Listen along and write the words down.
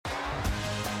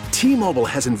T-Mobile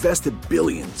has invested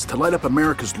billions to light up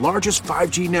America's largest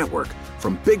 5G network,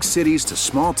 from big cities to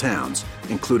small towns,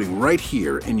 including right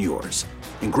here in yours.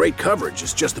 And great coverage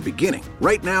is just the beginning.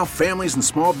 Right now, families and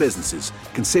small businesses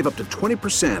can save up to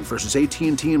 20% versus AT&T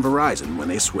and Verizon when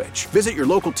they switch. Visit your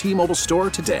local T-Mobile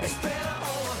store today.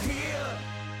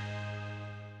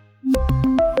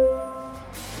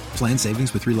 Plan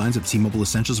savings with 3 lines of T-Mobile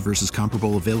Essentials versus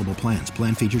comparable available plans.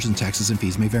 Plan features and taxes and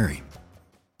fees may vary.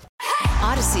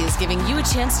 Odyssey is giving you a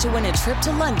chance to win a trip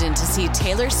to London to see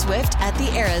Taylor Swift at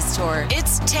the Eras Tour.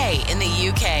 It's Tay in the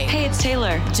UK. Hey, it's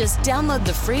Taylor. Just download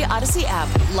the free Odyssey app,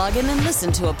 log in and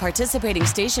listen to a participating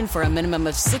station for a minimum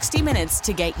of 60 minutes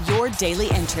to get your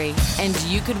daily entry. And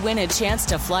you could win a chance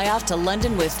to fly off to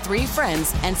London with 3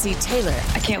 friends and see Taylor.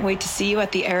 I can't wait to see you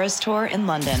at the Eras Tour in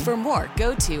London. For more,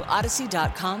 go to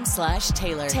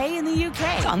odyssey.com/Taylor. Tay in the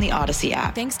UK. It's on the Odyssey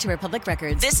app. Thanks to Republic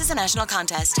Records. This is a national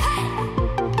contest.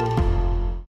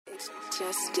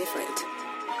 Just different.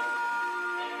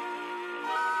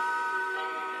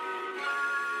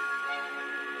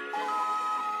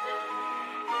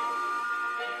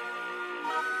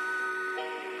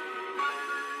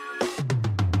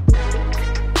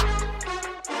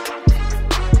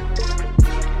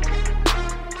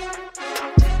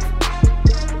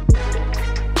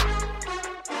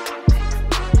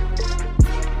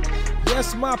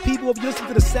 Yes, my people, if you listen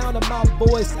to the sound of my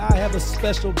voice, I have a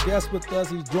special guest with us.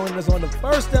 He's joining us on the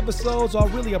first episode, so I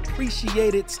really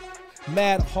appreciate it.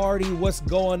 Matt Hardy, what's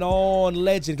going on,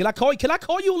 legend? Can I call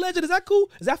you a legend? Is that cool?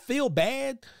 Does that feel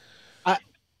bad?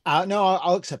 No,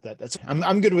 I'll accept that.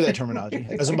 I'm good with that terminology.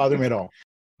 It doesn't bother me at all.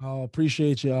 Oh,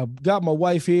 appreciate you. I got my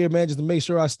wife here, man, just to make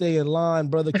sure I stay in line,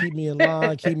 brother. Keep me in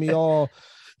line, keep me all,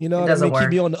 you know what I mean? Keep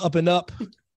me on the up and up.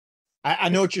 I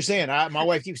know what you're saying. My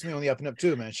wife keeps me on the up and up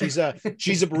too, man. She's a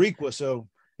Boricua, so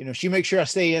you know she makes sure I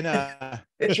stay in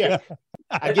check.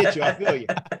 I get you. I feel you.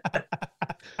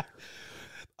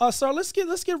 Sir, let's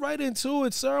get right into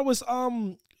it. Sir, was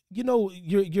you know,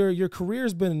 your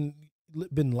career's been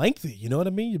lengthy. You know what I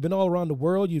mean? You've been all around the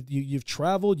world. You've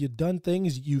traveled. You've done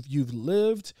things. You've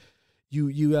lived.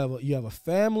 You have a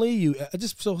family.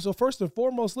 So first and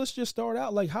foremost, let's just start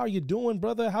out. Like, how are you doing,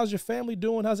 brother? How's your family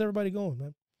doing? How's everybody going,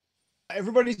 man?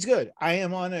 Everybody's good. I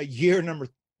am on a year number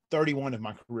 31 of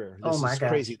my career. This is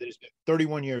crazy. There's been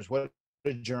 31 years. What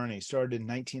a journey. Started in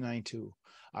 1992,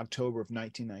 October of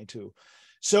 1992.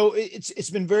 So it's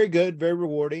been very good, very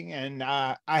rewarding, and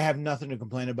I have nothing to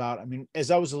complain about. I mean,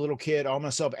 as I was a little kid, all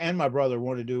myself and my brother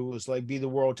wanted to do was like be the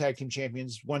world tag team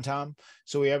champions one time.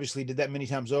 So we obviously did that many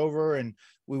times over, and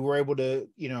we were able to,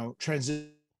 you know,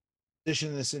 transition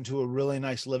this into a really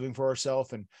nice living for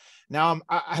ourselves. And now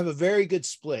I have a very good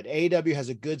split. AEW has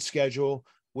a good schedule,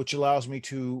 which allows me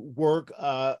to work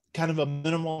kind of a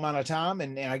minimal amount of time,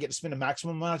 and I get to spend a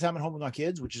maximum amount of time at home with my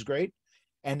kids, which is great.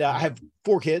 And I have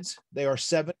 4 kids. They are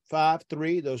 7, 5,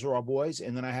 3. Those are all boys.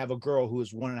 And then I have a girl who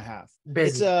is 1.5.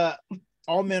 Busy. It's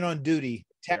all men on duty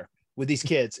with these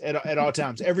kids at all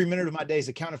times. Every minute of my day is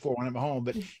accounted for when I'm at home,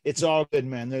 but it's all good,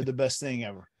 man. They're the best thing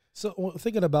ever. So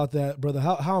thinking about that, brother,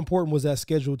 how important was that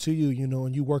schedule to you, you know,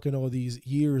 and you working all these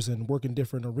years and working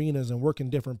different arenas and working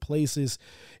different places.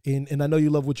 And I know you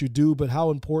love what you do, but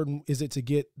how important is it to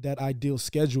get that ideal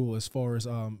schedule as far as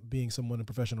being someone in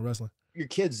professional wrestling? Your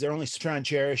kids, they're only trying to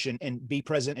cherish and be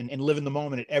present and live in the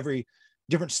moment at every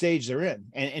different stage they're in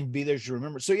and be there to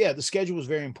remember. So yeah, the schedule is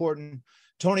very important.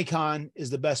 Tony Khan is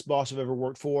the best boss I've ever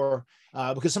worked for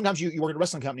because sometimes you work at a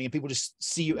wrestling company and people just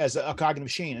see you as a cog in the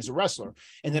machine, as a wrestler,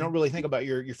 and they don't really think about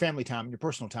your family time and your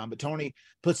personal time. But Tony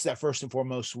puts that first and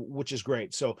foremost, which is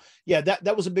great. So yeah,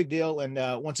 that was a big deal. And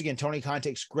once again, Tony Khan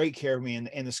takes great care of me,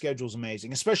 and the schedule is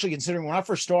amazing, especially considering when I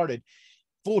first started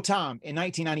full time in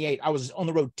 1998, I was on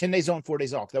the road 10 days on, 4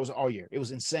 days off. That was all year. It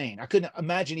was insane. I couldn't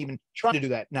imagine even trying to do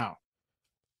that now.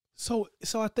 So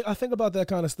I think about that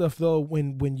kind of stuff though,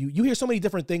 when you hear so many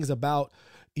different things about,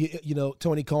 you know,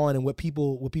 Tony Khan and what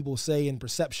people say and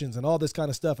perceptions and all this kind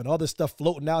of stuff and all this stuff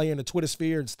floating out here in the Twitter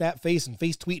sphere and Snapface and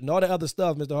face tweet and all that other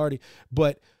stuff, Mr. Hardy.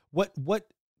 But what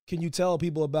can you tell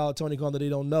people about Tony Khan that they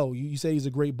don't know? You say he's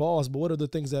a great boss, but what are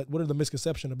the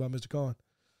misconceptions about Mr. Khan?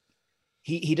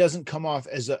 He doesn't come off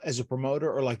as a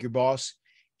promoter or like your boss.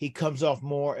 He comes off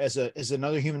more as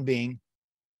another human being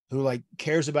who like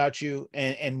cares about you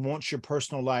and wants your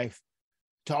personal life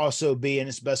to also be in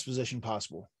its best position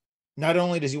possible. Not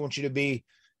only does he want you to be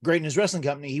great in his wrestling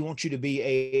company, he wants you to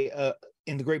be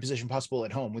in the great position possible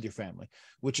at home with your family,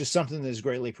 which is something that is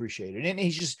greatly appreciated. And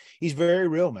he's very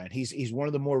real, man. He's one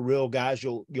of the more real guys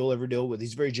you'll ever deal with.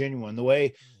 He's very genuine. The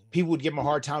way people would give him a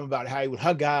hard time about how he would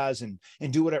hug guys and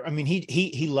do whatever. I mean,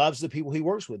 he loves the people he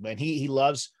works with, man. He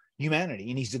loves, humanity.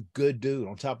 And he's a good dude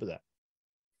on top of that.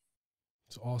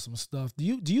 It's awesome stuff. Do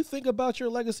you think about your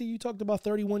legacy? You talked about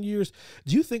 31 years.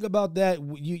 Do you think about that?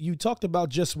 You talked about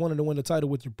just wanting to win the title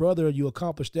with your brother. You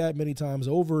accomplished that many times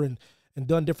over and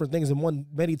done different things and won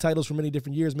many titles for many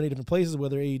different years, many different places,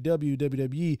 whether AEW,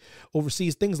 WWE,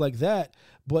 overseas, things like that.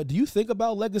 But do you think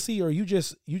about legacy, or are you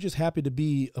just happy to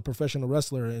be a professional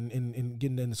wrestler and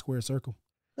getting in the square circle?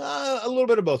 A little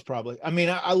bit of both, probably. I mean,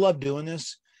 I love doing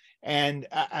this. And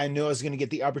I knew I was going to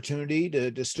get the opportunity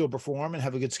to still perform and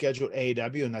have a good schedule at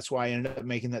AEW. And that's why I ended up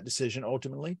making that decision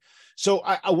ultimately. So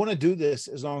I want to do this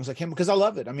as long as I can because I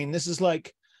love it. I mean, this is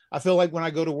like, I feel like when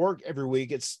I go to work every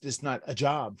week, it's not a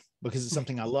job because it's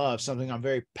something I love, something I'm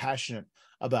very passionate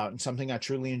about and something I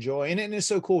truly enjoy. And it's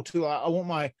so cool too. I want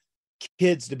my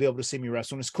kids to be able to see me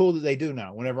wrestle. And it's cool that they do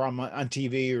now. Whenever I'm on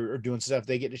TV or doing stuff,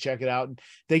 they get to check it out and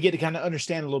they get to kind of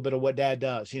understand a little bit of what dad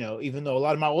does, even though a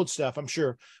lot of my old stuff, I'm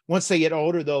sure once they get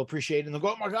older, they'll appreciate it and they'll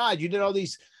go, oh my God, you did all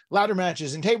these ladder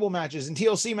matches and table matches and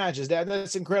TLC matches, Dad.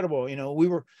 That's incredible. We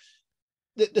were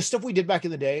the stuff we did back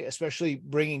in the day, especially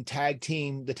bringing the tag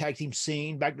team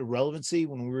scene back to relevancy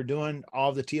when we were doing all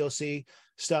of the TLC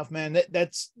stuff, man,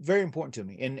 that's very important to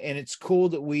me. And it's cool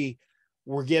that we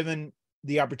were given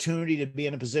the opportunity to be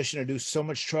in a position to do so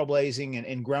much trailblazing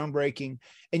and groundbreaking.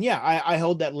 And yeah, I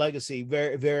hold that legacy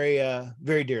very, very,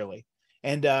 very dearly.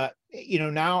 And,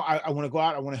 now I want to go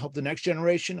out. I want to help the next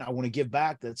generation. I want to give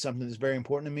back. That's something that's very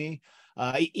important to me.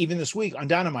 Even this week on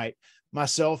Dynamite,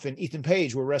 myself and Ethan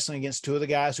Page were wrestling against two of the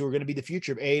guys who are going to be the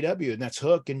future of AEW, and that's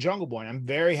Hook and Jungle Boy. And I'm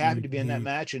very happy to be in that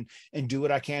match and do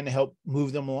what I can to help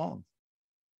move them along.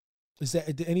 Is there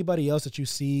anybody else that you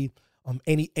see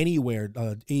anywhere,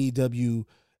 AEW,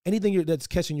 anything that's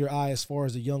catching your eye as far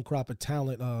as a young crop of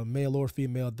talent, male or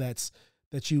female, that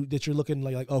you're looking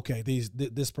like okay,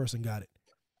 this person got it?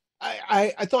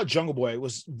 I thought Jungle Boy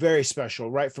was very special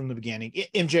right from the beginning.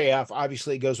 MJF,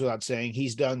 obviously, goes without saying,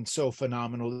 he's done so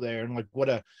phenomenal there, and like what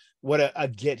a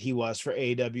get he was for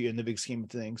AEW in the big scheme of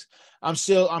things.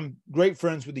 I'm great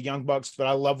friends with the Young Bucks, but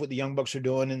I love what the Young Bucks are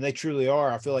doing, and they truly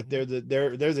are. I feel like they're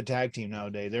the tag team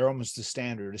nowadays. They're almost the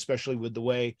standard, especially with the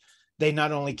way they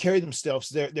not only carry themselves,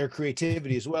 their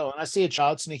creativity as well. And I see a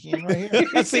child sneaking in right here.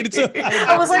 I see it too.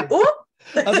 I was like, "Oop."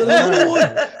 I was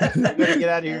like, you better get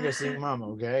out of here and go see Mama,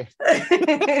 okay?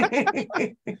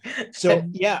 So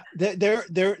yeah,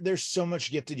 there's so much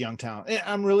gifted young talent. And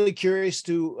I'm really curious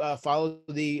to follow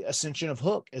the ascension of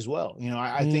Hook as well.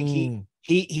 I think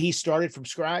he started from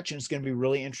scratch, and it's going to be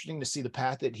really interesting to see the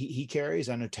path that he carries.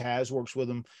 I know Taz works with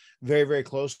him very, very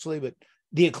closely, but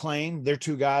the Acclaim, they're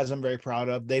two guys I'm very proud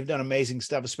of. They've done amazing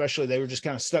stuff, especially they were just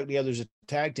kind of stuck together as a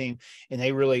tag team, and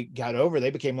they really got over.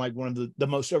 They became like one of the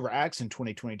most over acts in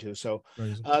 2022. So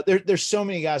there's so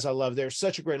many guys I love. There's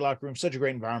such a great locker room, such a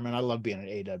great environment. I love being at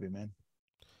AEW, man.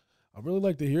 I really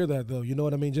like to hear that, though. You know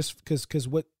what I mean? Just because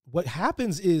what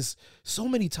happens is so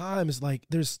many times, like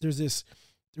there's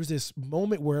this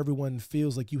moment where everyone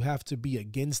feels like you have to be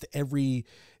against everything,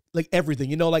 like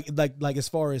as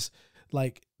far as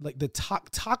like the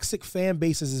toxic fan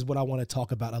bases is what I want to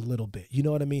talk about a little bit. You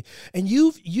know what I mean? And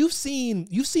you've seen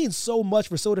so much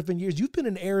for so different years. You've been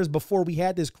in eras before we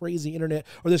had this crazy internet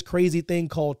or this crazy thing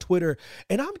called Twitter.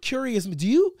 And I'm curious,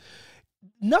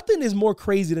 nothing is more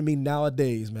crazy to me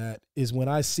nowadays, Matt, is when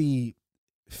I see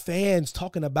fans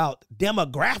talking about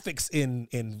demographics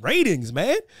in ratings,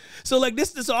 man. So like I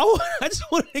just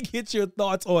wanted to get your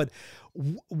thoughts on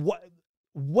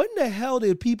when the hell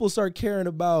did people start caring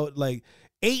about like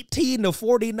 18 to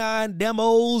 49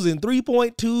 demos and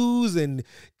 3.2s and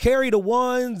carry the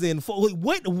ones and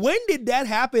when did that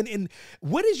happen? And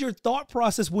what is your thought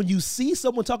process when you see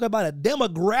someone talking about a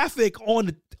demographic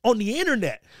on the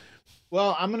internet?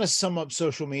 Well, I'm going to sum up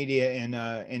social media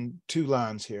in two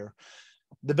lines here.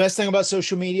 The best thing about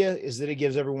social media is that it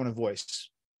gives everyone a voice.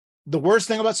 The worst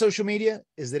thing about social media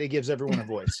is that it gives everyone a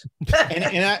voice.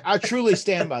 and I truly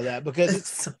stand by that,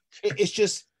 because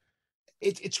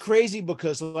it's crazy,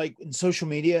 because like in social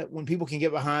media, when people can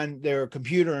get behind their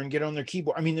computer and get on their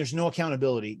keyboard, I mean, there's no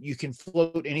accountability. You can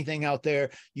float anything out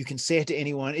there. You can say it to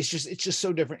anyone. It's just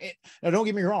so different. Now, don't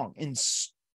get me wrong.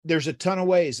 There's a ton of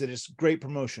ways that it's great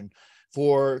promotion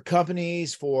for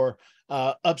companies, for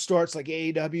upstarts like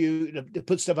AEW to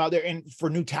put stuff out there, and for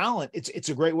new talent, it's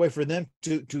a great way for them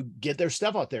to get their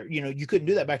stuff out there. You couldn't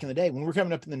do that back in the day when we were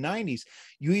coming up in the 90s.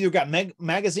 You either got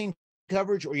magazine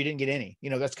coverage or you didn't get any.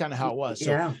 That's kind of how it was.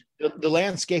 So yeah. The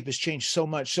landscape has changed so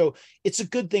much. So it's a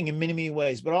good thing in many, many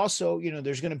ways. But also,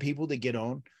 there's going to be people that get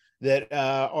on that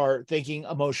are thinking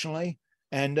emotionally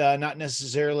and not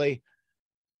necessarily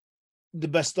the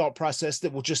best thought process,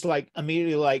 that will just like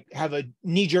immediately like have a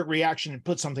knee-jerk reaction and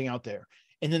put something out there.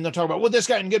 And then they'll talk about, well, this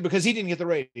guy isn't good because he didn't get the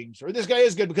ratings, or this guy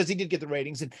is good because he did get the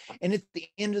ratings. And at the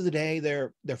end of the day,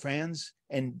 they're fans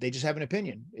and they just have an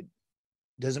opinion. It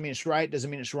doesn't mean it's right, doesn't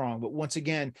mean it's wrong. But once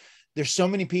again, there's so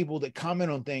many people that comment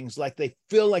on things like they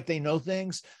feel like they know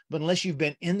things, but unless you've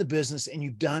been in the business and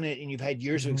you've done it and you've had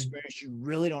years of experience, you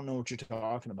really don't know what you're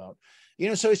talking about.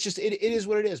 So it's just, it is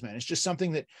what it is, man. It's just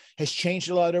something that has changed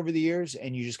a lot over the years,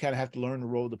 and you just kind of have to learn to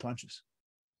roll the punches.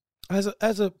 As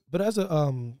a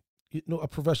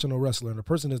professional wrestler and a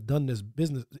person that's done this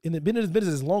business and been in this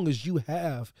business as long as you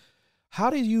have, how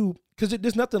do you, because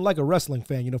there's nothing like a wrestling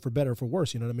fan, for better or for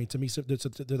worse, you know what I mean? To me,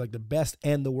 they're like the best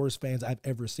and the worst fans I've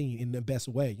ever seen in the best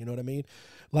way, you know what I mean?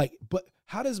 Like, but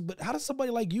how does somebody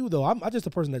like you, though, I'm just a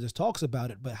person that just talks about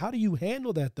it, but how do you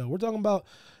handle that, though? We're talking about,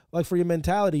 like, for your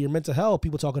mentality, your mental health,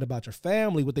 people talking about your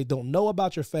family, what they don't know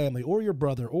about your family or your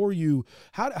brother or you.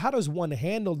 How does one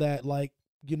handle that, like,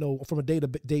 from a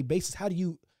day-to-day basis? How do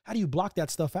you block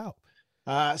that stuff out?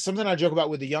 Something I joke about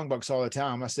with the Young Bucks all the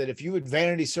time. I said, if you would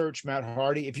vanity search Matt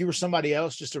Hardy, if you were somebody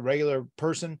else, just a regular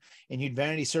person, and you'd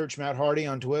vanity search Matt Hardy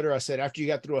on Twitter, I said, after you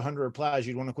got through 100 replies,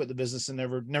 you'd want to quit the business and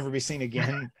never be seen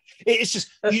again. It's just,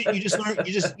 you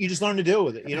just learn to deal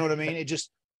with it. You know what I mean? It just,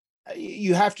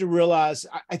 you have to realize,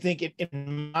 I think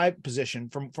in my position,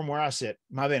 from where I sit,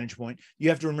 my vantage point, you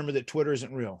have to remember that Twitter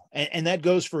isn't real. And that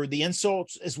goes for the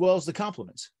insults as well as the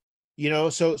compliments.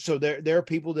 So there are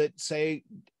people that say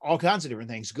all kinds of different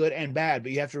things, good and bad,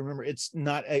 but you have to remember it's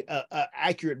not a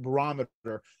accurate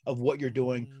barometer of what you're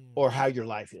doing or how your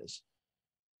life is.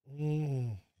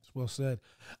 It's well said.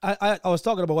 I was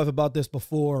talking to my wife about this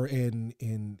before, and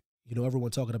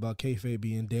everyone talking about kayfabe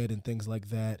being dead and things like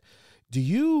that. Do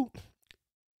you?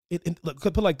 Look,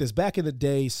 put it like this: back in the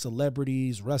day,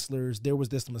 celebrities, wrestlers, there was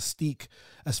this mystique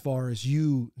as far as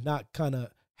you not kind of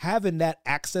having that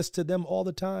access to them all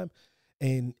the time.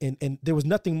 And there was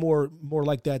nothing more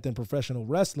like that than professional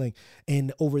wrestling.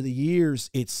 And over the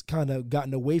years, it's kind of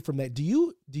gotten away from that. Do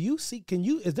you see,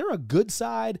 is there a good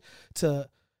side to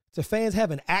fans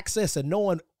having access and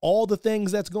knowing all the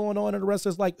things that's going on in the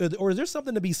wrestlers? Like, or is there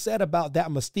something to be said about that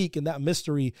mystique and that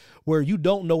mystery where you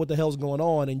don't know what the hell's going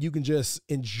on and you can just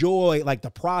enjoy like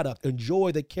the product,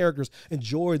 enjoy the characters,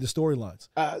 enjoy the storylines?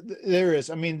 There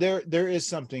is. I mean, there is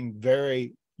something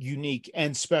very unique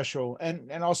and special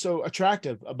and also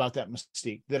attractive about that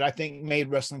mystique that I think made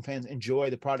wrestling fans enjoy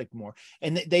the product more.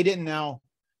 And they didn't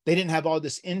have all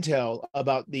this intel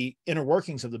about the inner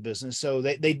workings of the business. So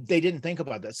they didn't think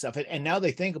about that stuff. And now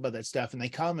they think about that stuff and they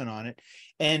comment on it.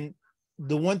 And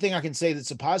the one thing I can say that's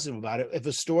a positive about it, if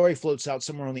a story floats out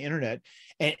somewhere on the internet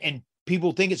and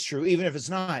people think it's true, even if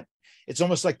it's not, it's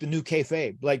almost like the new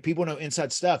kayfabe. Like, people know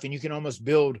inside stuff and you can almost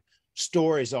build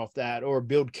stories off that or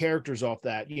build characters off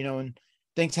that, and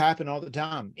things happen all the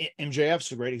time.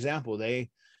 MJF's a great example. They,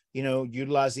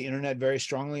 utilize the internet very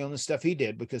strongly on the stuff he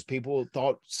did because people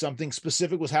thought something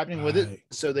specific was happening with it.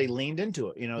 So they leaned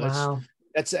into it. Wow.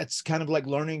 That's kind of like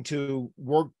learning to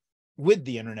work with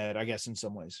the internet, I guess, in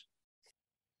some ways.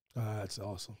 That's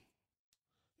awesome.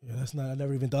 Yeah, I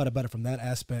never even thought about it from that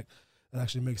aspect. It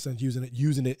actually makes sense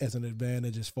using it as an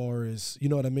advantage as far as, you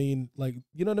know what I mean? Like,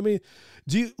 you know what I mean?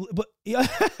 This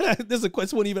is a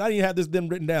question. I didn't even have this them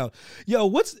written down.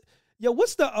 What's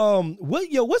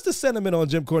the sentiment on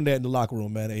Jim Cornette in the locker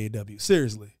room, man, at AEW?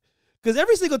 Seriously. Because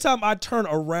every single time I turn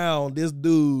around, this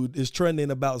dude is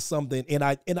trending about something. And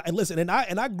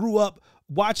I grew up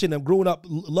watching him, growing up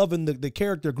loving the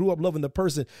character, grew up loving the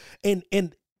person. And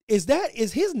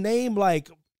is his name like,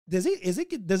 does it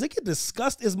get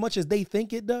discussed as much as they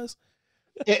think it does?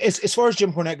 As far as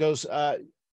Jim Cornette goes,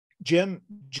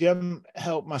 Jim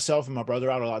helped myself and my brother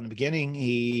out a lot in the beginning.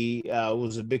 He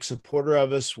was a big supporter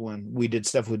of us when we did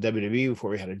stuff with WWE before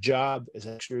we had a job as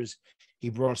extras. He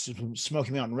brought us to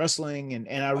Smoky Mountain Wrestling,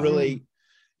 and I really,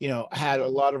 had a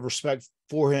lot of respect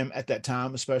for him at that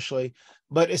time, especially.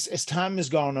 But as time has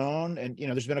gone on, and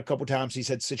there's been a couple times he's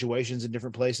had situations in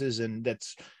different places, and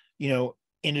that's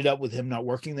ended up with him not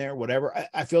working there, whatever.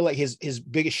 I feel like his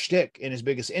biggest shtick and his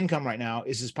biggest income right now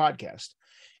is his podcast.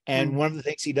 And one of the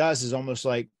things he does is almost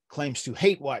like claims to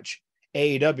hate watch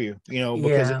AEW,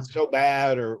 because it's so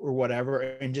bad or whatever.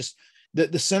 And just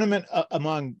the sentiment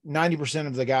among 90%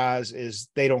 of the guys is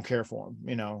they don't care for him,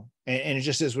 and it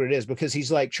just is what it is, because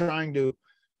he's like trying to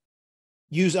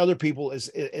use other people as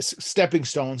stepping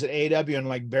stones at AEW and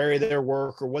like bury their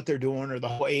work or what they're doing or the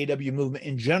whole AEW movement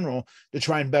in general to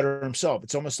try and better himself.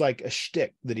 It's almost like a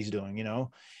shtick that he's doing,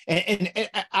 and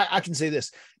I can say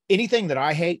this, anything that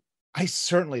I hate, I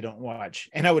certainly don't watch,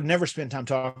 and I would never spend time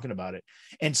talking about it.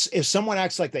 And if someone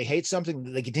acts like they hate something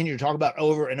that they continue to talk about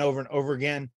over and over and over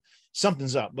again,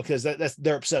 something's up, because that's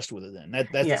they're obsessed with it. Then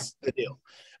that's the deal.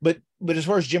 But as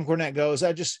far as Jim Cornette goes,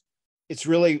 it's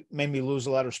really made me lose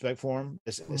a lot of respect for him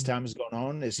as time has gone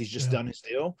on, as he's just done his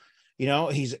deal. You know,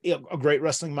 he's a great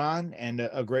wrestling mind and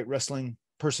a great wrestling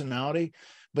personality.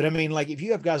 But I mean, like, if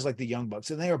you have guys like the Young Bucks,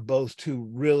 and they are both two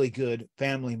really good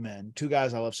family men, two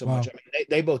guys I love so much. I mean,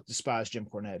 they both despise Jim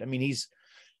Cornette. I mean,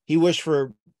 he wished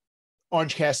for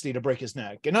Orange Cassidy to break his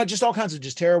neck, and not just all kinds of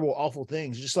just terrible, awful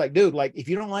things. Just like, dude, like, if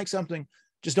you don't like something,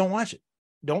 just don't watch it.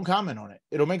 Don't comment on it.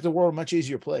 It'll make the world a much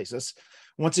easier place. That's,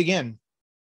 once again,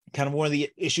 kind of one of the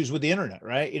issues with the internet,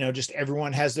 right? You know, just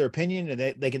everyone has their opinion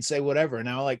and they can say whatever. And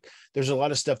now, like, there's a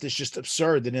lot of stuff that's just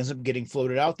absurd that ends up getting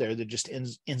floated out there that just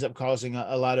ends up causing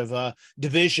a lot of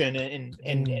division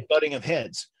and butting of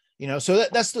heads, you know? So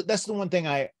that's the one thing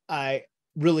I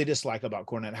really dislike about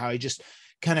Cornette, how he just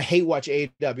kind of hate watch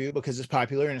AEW because it's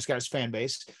popular and it's got his fan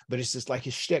base, but it's just like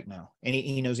his shtick now. And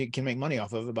he knows he can make money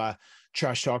off of it by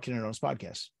trash talking it on his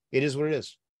podcast. It is what it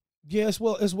is. Yeah, it's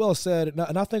well said.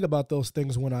 And I think about those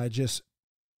things when I just,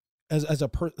 let's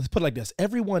put it like this: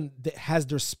 everyone that has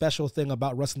their special thing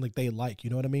about wrestling that they like. You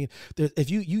know what I mean?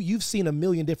 If you've seen a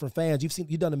million different fans,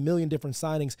 you've done a million different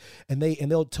signings, and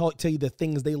they'll tell you the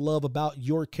things they love about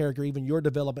your character, even your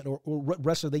development, or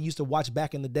wrestler they used to watch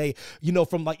back in the day. You know,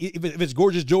 from like if it's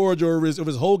Gorgeous George or if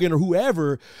it's Hogan or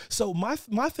whoever. So my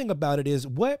thing about it is,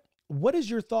 what is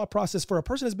your thought process for a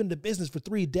person that's been in the business for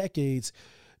 3 decades?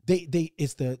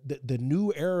 It's the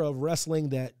new era of wrestling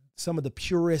that some of the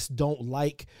purists don't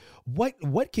like.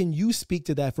 What can you speak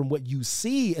to that from what you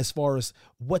see as far as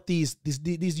what this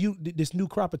new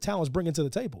crop of talent is bringing to the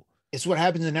table? It's what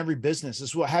happens in every business.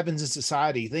 It's what happens in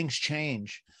society. Things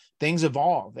change, things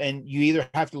evolve, and you either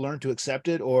have to learn to accept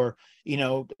it or, you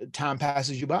know, time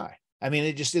passes you by. I mean,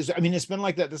 it just is. I mean, it's been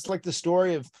like that. That's like the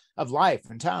story of life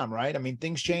and time, right? I mean,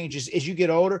 things change as you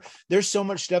get older. There's so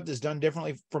much stuff that's done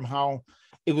differently from how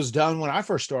it was done when I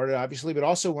first started, obviously, but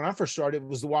also when I first started, it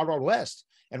was the Wild Wild West,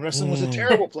 and wrestling was a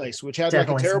terrible place, which had like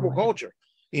a terrible culture,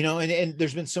 you know, and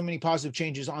there's been so many positive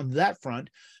changes on that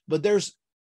front, but there's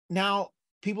now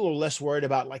people are less worried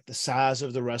about like the size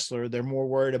of the wrestler. They're more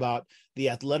worried about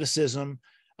the athleticism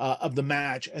of the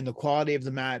match and the quality of the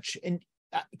match, and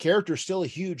character is still a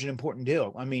huge and important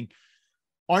deal. I mean,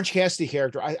 Orange Cassidy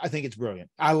character, I think it's brilliant.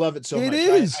 I love it so much.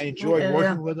 I enjoyed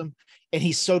working with him, and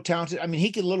he's so talented. I mean, he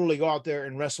could literally go out there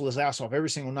and wrestle his ass off every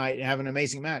single night and have an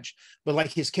amazing match. But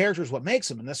like, his character is what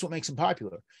makes him, and that's what makes him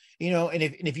popular. You know, and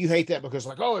if you hate that because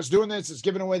like, oh, it's doing this, it's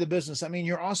giving away the business. I mean,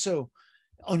 you're also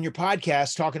on your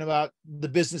podcast talking about the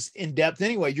business in depth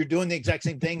anyway. You're doing the exact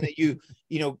same thing that you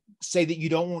say that you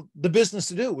don't want the business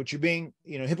to do, which you're being,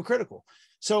 hypocritical.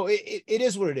 So it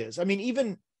is what it is. I mean,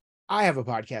 even I have a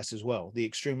podcast as well, The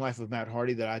Extreme Life of Matt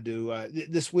Hardy, that I do.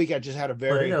 This week, I just had a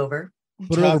very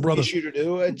tough issue to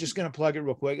do. I'm just going to plug it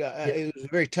real quick. It was a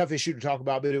very tough issue to talk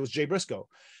about, but it was Jay Briscoe.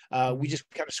 We just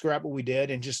kind of scrapped what we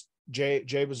did, and just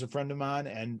Jay was a friend of mine,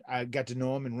 and I got to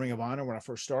know him in Ring of Honor when I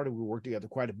first started. We worked together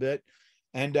quite a bit,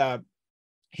 and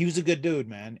he was a good dude,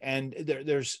 man. And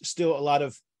there's still a lot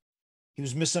of, he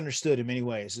was misunderstood in many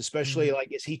ways, especially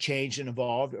like as he changed and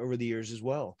evolved over the years as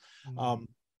well.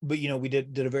 But, we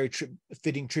did a very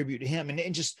fitting tribute to him.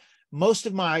 And just most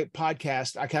of my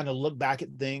podcast, I kind of look back at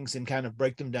things and kind of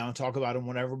break them down, talk about them,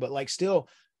 whatever. But like, still,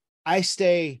 I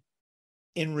stay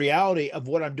in reality of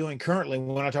what I'm doing currently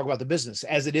when I talk about the business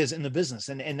as it is in the business.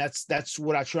 And that's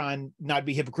what I try and not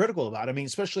be hypocritical about. I mean,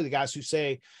 especially the guys who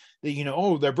say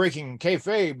that, they're breaking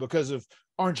kayfabe because of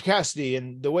Orange Cassidy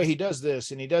and the way he does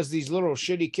this, and he does these little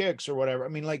shitty kicks or whatever. I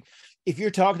mean, like, if you're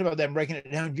talking about that and breaking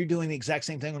it down, you're doing the exact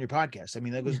same thing on your podcast. I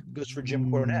mean, that goes for Jim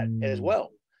Cornette as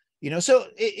well. So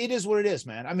it is what it is,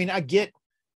 man. I mean, I get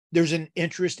there's an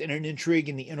interest and an intrigue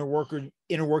in the inner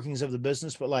workings of the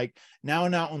business, but like now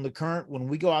on the current, when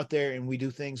we go out there and we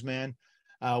do things, man,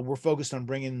 we're focused on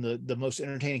bringing the most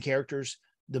entertaining characters,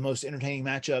 the most entertaining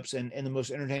matchups, and the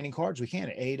most entertaining cards we can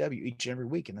at AEW each and every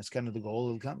week. And that's kind of the goal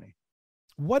of the company.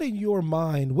 What in your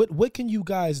mind, what can you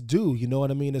guys do? You know what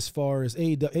I mean? As far as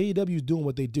AEW is doing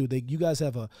what they do, you guys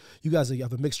have a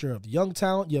mixture of young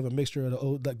talent. You have a mixture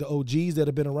of the OGs that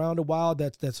have been around a while.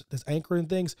 That's anchoring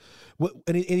things.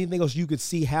 Anything else you could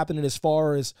see happening as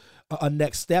far as a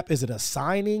next step? Is it a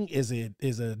signing? Is it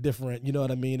a different? You know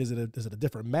what I mean? Is it a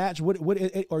different match? What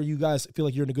or you guys feel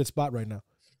like you're in a good spot right now?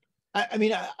 I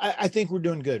mean, I think we're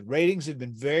doing good. Ratings have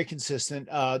been very consistent.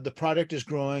 The product is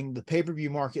growing. The pay-per-view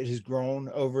market has grown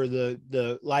over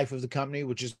the life of the company,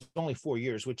 which is only 4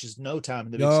 years, which is no time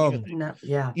in the big scheme of things.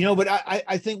 No, yeah. But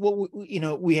I think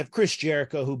we have Chris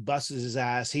Jericho, who busts his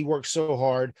ass. He works so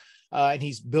hard, and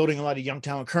he's building a lot of young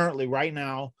talent currently right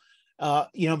now.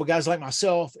 But guys like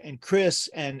myself and Chris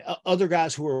and other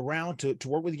guys who are around to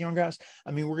work with the young guys.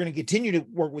 I mean, we're going to continue to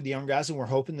work with the young guys, and we're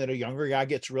hoping that a younger guy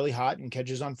gets really hot and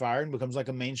catches on fire and becomes like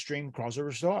a mainstream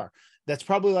crossover star. That's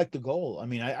probably like the goal. I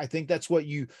mean, I think that's what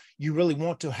you really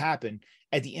want to happen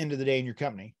at the end of the day in your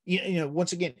company.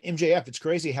 Once again, MJF, it's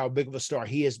crazy how big of a star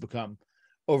he has become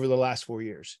over the last 4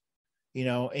 years,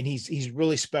 and he's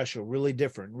really special, really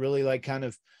different, really like kind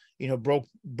of,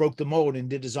 broke the mold and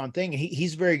did his own thing. And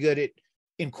he's very good at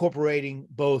incorporating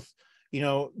both,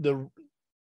 the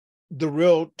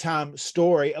real time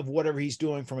story of whatever he's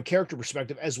doing from a character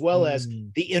perspective, as well as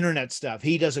the internet stuff.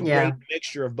 He does a great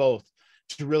mixture of both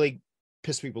to really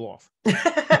piss people off.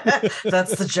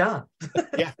 That's the job.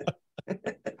 Yeah.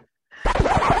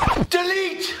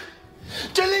 Delete!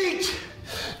 Delete!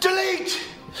 Delete!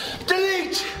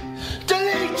 Delete!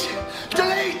 Delete!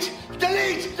 Delete!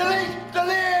 Delete! Delete!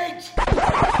 Delete!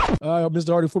 Mr.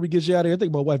 Hardy, before we get you out of here, I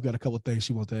think my wife got a couple of things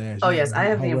she wants to ask. Oh, yes, I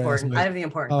have the important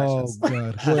questions. Oh,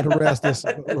 God. Go ahead,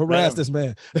 harass this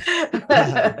man.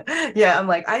 Yeah, I'm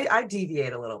like, I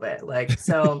deviate a little bit. Like,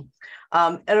 so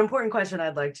an important question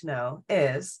I'd like to know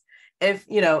is, if,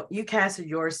 you casted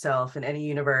yourself in any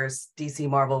universe, DC,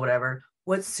 Marvel, whatever,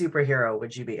 what superhero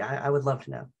would you be? I would love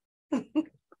to know.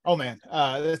 Oh man,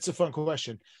 that's a fun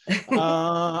question.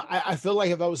 I feel like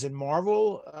if I was in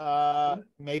Marvel,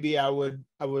 maybe I would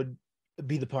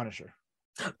be the Punisher.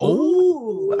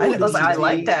 Oh, I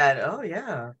like that. Oh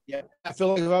yeah. Yeah, I feel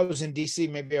like if I was in DC,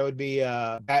 maybe I would be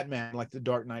Batman, like the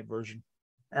Dark Knight version.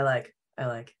 I like.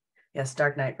 Yes,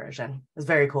 Dark Knight version. It's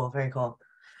very cool. Very cool.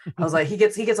 I was like, he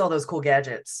gets all those cool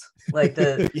gadgets, like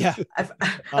the yeah. I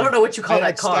don't know what you call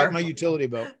that car. My utility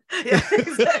belt. Yeah,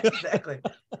 exactly.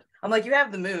 I'm like, you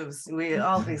have the moves. We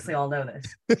obviously all know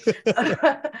this.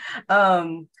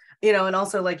 And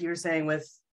also like you were saying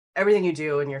with everything you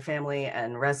do and your family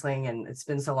and wrestling, and it's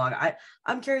been so long.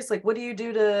 I'm curious, like, what do you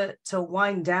do to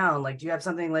wind down? Like, do you have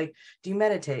something like, do you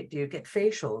meditate? Do you get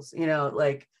facials?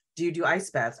 Like, do you do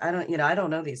ice baths? I don't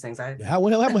know these things. How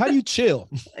do you chill?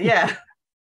 Yeah.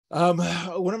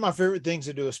 One of my favorite things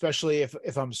to do, especially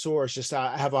if I'm sore, is just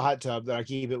I have a hot tub that I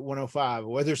keep at 105,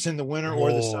 whether it's in the winter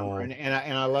or the summer, and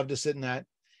I love to sit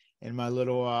in my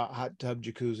little hot tub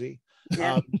jacuzzi.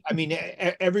 Yeah. I mean,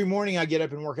 every morning I get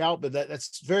up and work out, but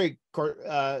that's very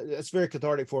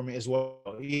cathartic for me as well.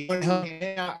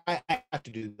 I have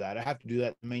to do that. I have to do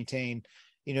that to maintain,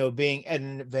 being at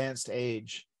an advanced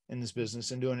age in this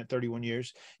business and doing it 31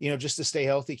 years, just to stay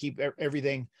healthy, keep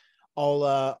everything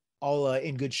all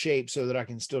in good shape so that I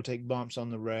can still take bumps on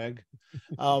the reg.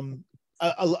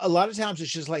 A lot of times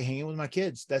it's just like hanging with my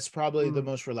kids. That's probably the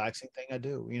most relaxing thing I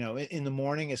do. In the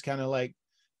morning, it's kind of like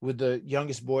with the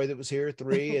youngest boy that was here,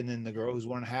 3, and then the girl who's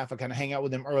 1.5, I kind of hang out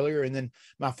with them earlier. And then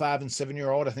my 5 and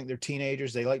 7-year-old, I think they're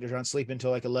teenagers. They like to try and sleep until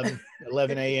like 11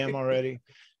 a.m. already,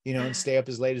 and stay up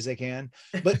as late as they can.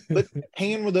 But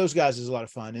hanging with those guys is a lot of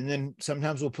fun. And then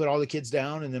sometimes we'll put all the kids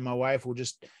down, and then my wife will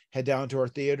just head down to our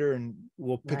theater and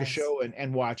we'll pick a show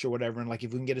and watch or whatever. And like,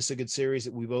 if we can get us a good series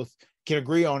that we both can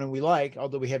agree on and we like,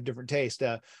 although we have different taste,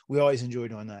 we always enjoy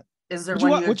doing that. Is there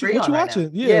one you agree on? What you watching?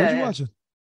 Yeah, what you watching?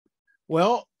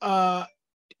 Well, I'll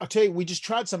tell you, we just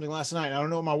tried something last night. I don't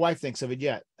know what my wife thinks of it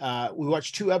yet. We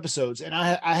watched 2 episodes, and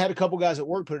I had a couple guys at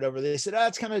work put it over. They said,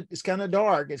 it's kind of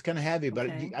dark. It's kind of heavy, but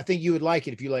I think you would like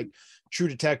it if you like True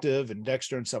Detective and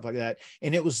Dexter and stuff like that.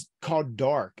 And it was called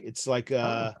Dark. It's like,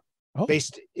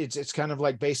 based, it's kind of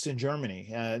like based in Germany,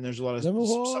 and there's a lot of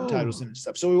subtitles and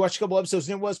stuff. So we watched a couple episodes,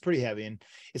 and it was pretty heavy, and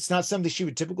it's not something she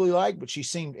would typically like, but she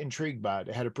seemed intrigued by it.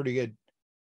 It had a pretty good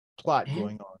plot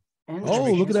going on.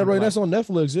 Oh, look at that! Right, that's on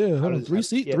Netflix.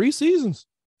 Yeah, 3 seasons.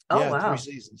 Oh, yeah, wow. 3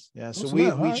 seasons. Yeah, so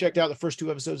we checked out the first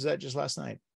 2 episodes of that just last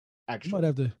night. Actually, we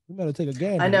might have to take a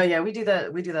gander. I know. Yeah, we do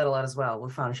that. We do that a lot as well. We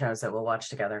found shows that we'll watch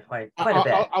together quite a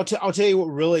bit. I'll tell you what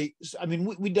really. I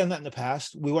mean, we've done that in the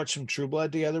past. We watched some True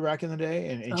Blood together back in the day,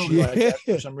 and she liked that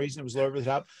for some reason. It was low over the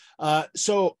top.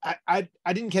 So I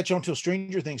didn't catch on till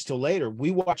Stranger Things till later.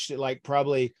 We watched it like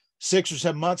probably 6 or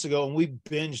 7 months ago, and we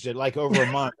binged it like over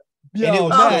a month. Yo,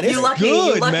 man, it's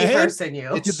good, lucky man. Person,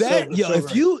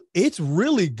 you. It's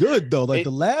really good though. Like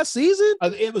the last season,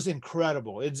 it was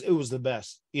incredible. It was the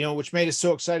best, which made us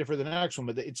so excited for the next one.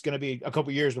 But it's going to be a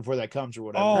couple years before that comes or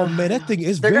whatever. Oh man, that thing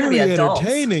is very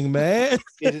entertaining, man.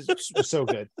 It is so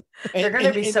good. They're going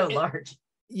to be so large.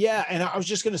 Yeah, and I was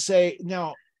just going to say,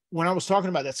 now when I was talking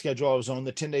about that schedule I was on,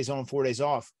 the 10 days on, 4 days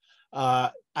off,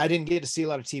 I didn't get to see a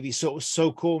lot of TV, so it was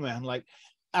so cool, man. Like,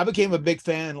 I became a big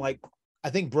fan. Like, I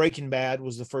think Breaking Bad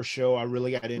was the first show I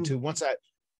really got into. Once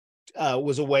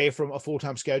was away from a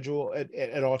full-time schedule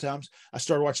at all times. I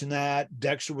started watching that.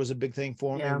 Dexter was a big thing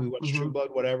for me. We watched True Blood,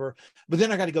 whatever. But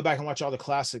then I got to go back and watch all the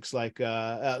classics like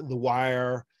The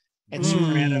Wire and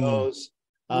Sopranos,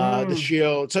 The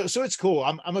Shield. So it's cool.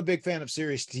 I'm a big fan of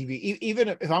series TV. Even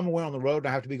if I'm away on the road and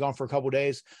I have to be gone for a couple of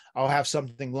days, I'll have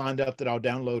something lined up that I'll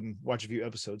download and watch a few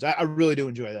episodes. I really do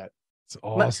enjoy that. It's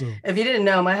awesome. If you didn't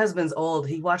know, my husband's old.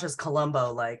 He watches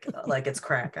Columbo like it's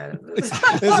crack. It's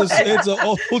an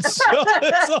old show.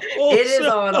 It is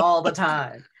on all the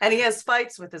time, and he has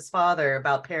fights with his father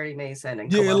about Perry Mason and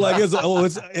Columbo. Like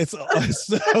it's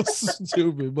so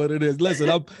stupid, but it is.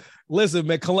 Listen,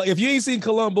 man. If you ain't seen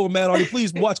Columbo, Matt Hardy,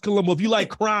 please watch Columbo. If you like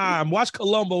crime, watch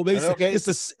Columbo. Okay. It's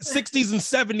the 60s and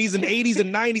 70s and 80s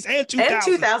and 90s and 2000s.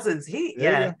 And 2000s.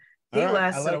 He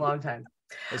lasted a long time.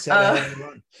 It's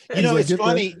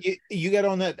funny. You got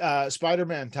on that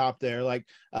Spider-Man top there. Like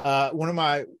one of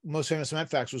my most famous Matt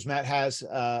facts was Matt has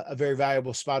a very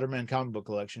valuable Spider-Man comic book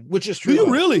collection, which is true. Do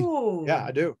you really? Ooh. Yeah,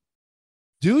 I do.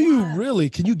 Do you really?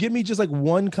 Can you give me just like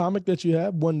one comic that you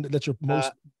have? One that's your most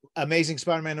Amazing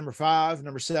Spider-Man number 5,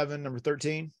 number 7, number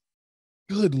 13.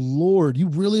 Good Lord, you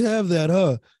really have that,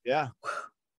 huh? Yeah.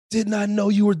 I didn't know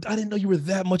you were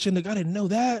that much into. I didn't know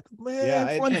that, man.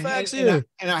 Yeah, fun facts here.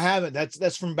 And I haven't.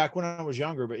 That's from back when I was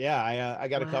younger. But yeah, I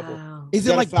got a couple. Is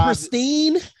it like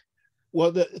pristine?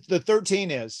 Well, the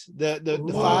 13 is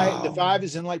the 5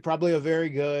 is in like probably a very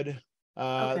good.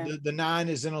 The 9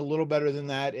 is in a little better than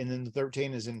that, and then the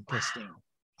 13 is in pristine.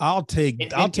 I'll take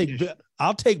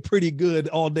pretty good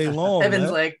all day long. Evan's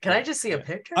man. like, can I just see a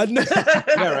picture?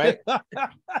 Yeah, right.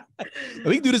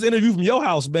 We can do this interview from your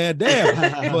house, man.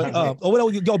 Damn. But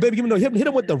go, baby. Give me hit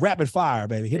him with the rapid fire,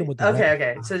 baby. Hit him with the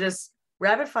okay. So just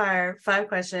rapid fire, 5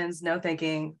 questions, no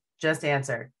thinking, just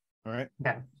answer. All right.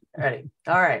 Okay. Ready.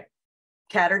 All right.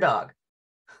 Cat or dog?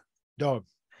 Dog.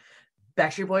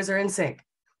 Backstreet Boys are in sync.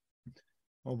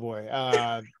 Oh boy.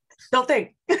 Don't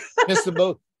think. Missed the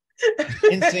boat.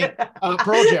 In sync.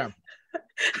 Pearl Jam.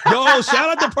 Yo, shout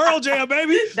out to Pearl Jam,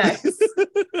 baby. Nice.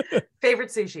 Favorite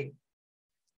sushi?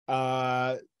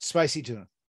 Spicy tuna.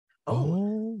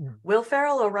 Oh. Will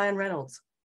Ferrell or Ryan Reynolds?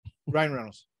 Ryan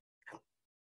Reynolds.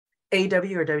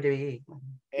 AEW or WWE?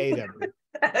 AEW.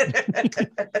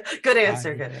 Good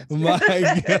answer.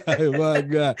 My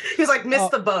God. He's like,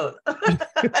 missed the boat.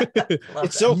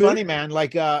 It's so funny, man.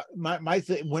 Like my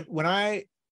thing when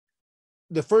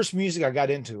the first music I got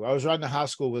into, I was riding to high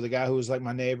school with a guy who was like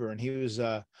my neighbor, and he was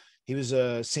a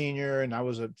senior and I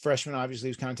was a freshman. Obviously,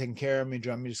 he was kind of taking care of me,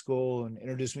 drove me to school, and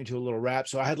introduced me to a little rap.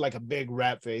 So I had like a big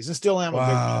rap phase, and still am a big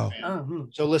rap fan.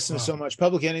 So listen to so much.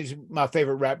 Public Enemy is my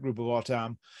favorite rap group of all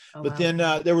time. But then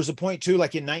there was a point too,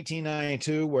 like in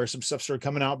 1992, where some stuff started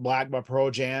coming out, Black by Pearl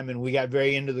Jam, and we got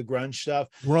very into the grunge stuff.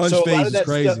 Grunge phase is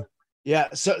crazy. Stuff, yeah,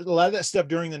 so a lot of that stuff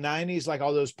during the 90s, like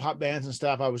all those pop bands and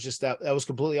stuff, I was just that was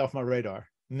completely off my radar.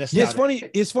 It's funny.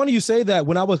 It's funny you say that.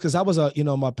 Because I was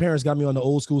my parents got me on the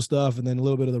old school stuff and then a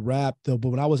little bit of the rap though. But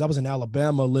when I was in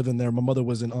Alabama living there, my mother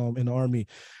was in the Army,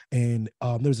 and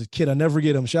there was a kid, I never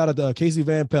forget him. Shout out to Casey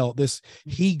Van Pelt.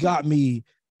 He got me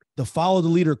the Follow the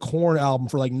Leader Korn album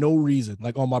for like no reason,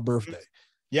 like on my birthday.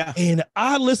 Yeah. And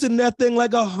I listened to that thing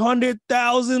like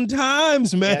 100,000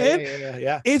 times, man.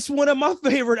 Yeah. It's one of my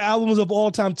favorite albums of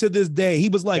all time to this day. He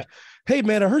was like, hey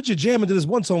man, I heard you jamming to this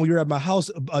one song when you were at my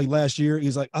house last year.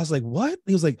 I was like, what?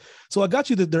 He was like, so I got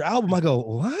you their album. I go,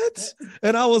 what?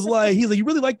 And I was like, he's like, you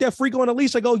really like that Freak on a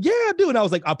Leash? I go, yeah, I do. And I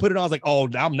was like, I put it on. I was like, oh,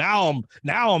 now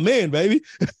I'm in, baby.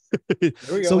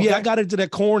 So yeah, I got into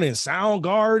that Korn and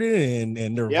Soundgarden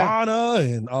and Nirvana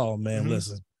and oh man,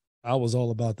 listen. I was all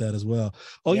about that as well.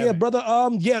 Oh yeah, brother.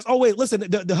 Yes. Oh wait, listen.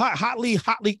 The hotly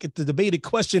debated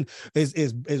question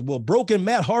is will Broken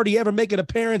Matt Hardy ever make an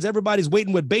appearance? Everybody's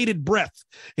waiting with bated breath.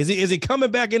 Is he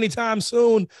coming back anytime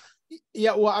soon?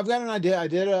 Yeah. Well, I've got an idea. I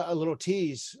did a little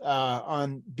tease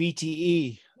on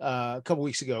BTE a couple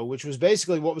weeks ago, which was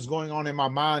basically what was going on in my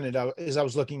mind as I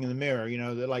was looking in the mirror. You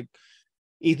know, that like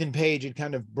Ethan Page had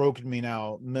kind of broken me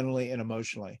now mentally and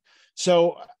emotionally.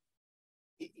 So.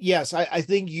 Yes, I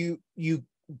think you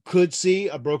could see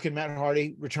a broken Matt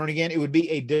Hardy return again. It would be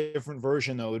a different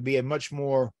version, though. It would be a much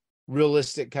more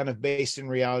realistic, kind of based in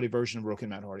reality version of broken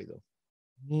Matt Hardy, though.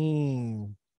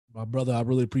 My brother, I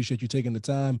really appreciate you taking the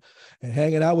time and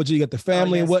hanging out with you. You got the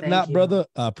family and whatnot, brother.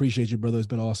 I appreciate you, brother. It's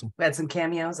been awesome. We had some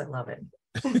cameos. I love it.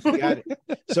 Got it.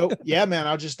 So yeah, man,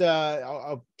 I'll just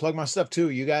I'll plug my stuff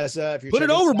too. You guys, if you're put it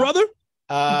over, brother.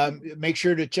 Make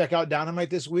sure to check out Dynamite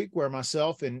this week, where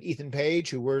myself and Ethan Page,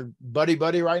 who we're buddy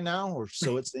right now, or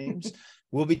so it seems,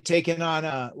 we'll be taking on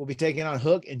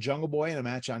Hook and Jungle Boy in a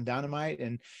match on Dynamite.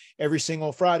 And every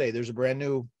single Friday, there's a brand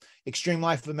new Extreme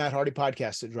Life of the Matt Hardy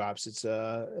podcast that drops. It's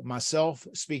myself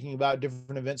speaking about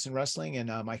different events in wrestling,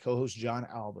 and my co-host John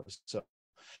Alba. So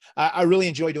I really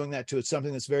enjoy doing that too. It's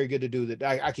something that's very good to do that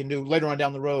I can do later on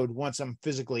down the road once I'm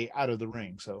physically out of the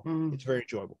ring. So it's very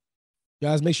enjoyable.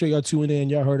 Guys, make sure y'all tune in.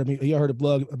 Y'all heard the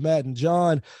plug, Matt and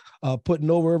John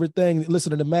putting over everything,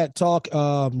 listening to Matt talk.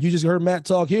 You just heard Matt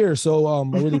talk here. So I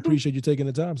really appreciate you taking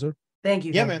the time, sir. Thank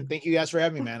you. Yeah, man. Thank you guys for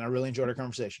having me, man. I really enjoyed our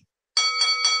conversation.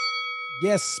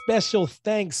 Yes, special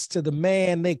thanks to the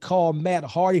man they call Matt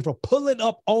Hardy for pulling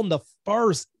up on the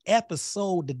first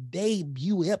episode, the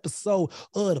debut episode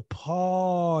of the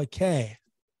podcast.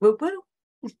 Whoop, whoop.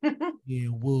 Yeah,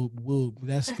 whoop, whoop.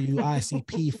 That's for you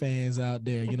ICP fans out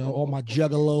there, you know, all my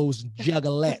juggalos and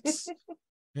juggalettes.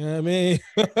 You know what I mean?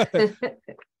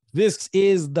 This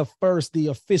is the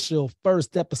official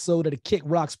first episode of the Kick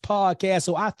Rocks podcast.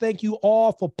 So I thank you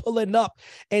all for pulling up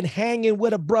and hanging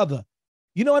with a brother.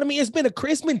 You know what I mean? It's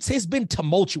been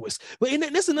tumultuous. But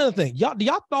this is another thing.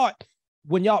 Y'all thought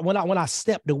when I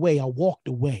stepped away, I walked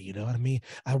away. You know what I mean?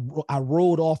 I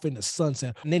rode off in the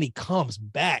sunset, and then he comes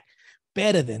back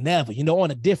better than ever, you know,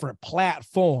 on a different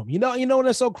platform. You know,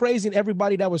 that's so crazy. And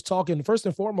everybody that was talking, first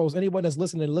and foremost, anyone that's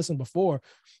listened before,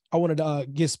 I wanted to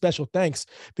give special thanks,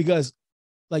 because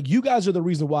like you guys are the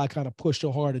reason why I kind of pushed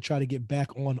so hard to try to get back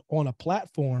on a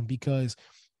platform, because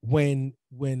when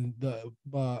the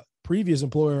previous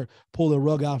employer pulled the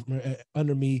rug out from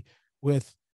under me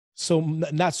with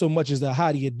not so much as the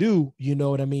how do you do, you know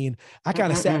what I mean? I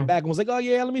kind of sat back and was like, oh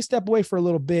yeah, let me step away for a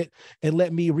little bit and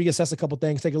let me reassess a couple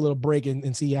things, take a little break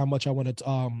and see how much I want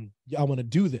to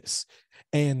do this.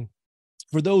 And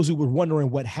for those who were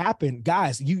wondering what happened,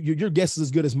 guys, your guess is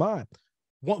as good as mine.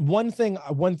 One thing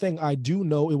I do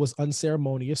know, it was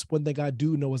unceremonious. One thing I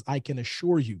do know is I can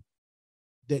assure you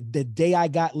that the day I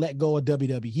got let go of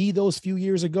WWE those few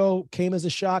years ago came as a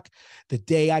shock. The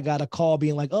day I got a call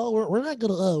being like, oh, we're not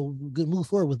going to move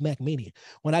forward with MacMania.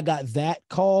 When I got that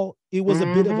call, it was a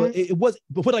bit of it was,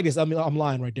 but put it like this, I mean, I'm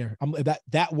lying right there.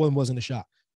 That one wasn't a shock.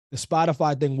 The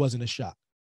Spotify thing wasn't a shock.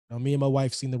 Now, me and my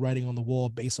wife seen the writing on the wall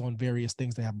based on various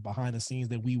things that happened behind the scenes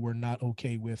that we were not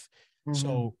okay with.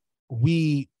 So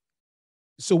we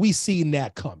seen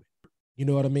that coming. You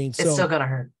know what I mean? It's still going to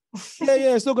hurt.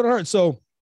 yeah, it's still going to hurt. So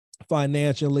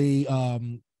financially,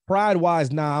 pride wise,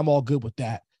 I'm all good with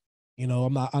that. You know,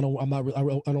 I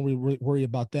don't really worry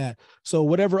about that. So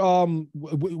whatever,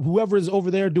 whoever is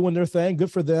over there doing their thing,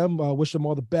 good for them. Wish them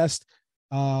all the best.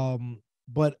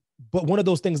 But one of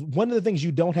the things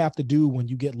you don't have to do when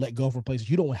you get let go from places,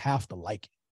 you don't have to like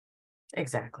it.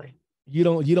 Exactly. You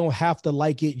don't have to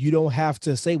like it. You don't have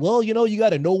to say, well, you know, you got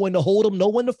to know when to hold them, know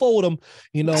when to fold them.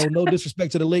 You know, no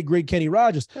disrespect to the late, great Kenny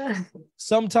Rogers.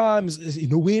 Sometimes, you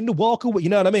know, when to walk away. You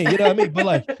know what I mean? But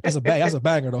like, that's a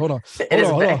banger though. Hold on.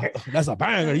 That's a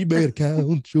banger. You better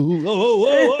count you. Hold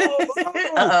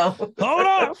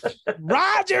on.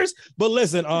 Rogers. But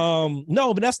listen,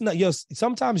 no, but that's not,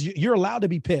 sometimes you're allowed to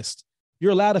be pissed.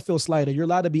 You're allowed to feel slighted. You're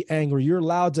allowed to be angry. You're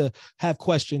allowed to have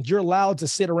questions. You're allowed to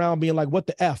sit around being like, what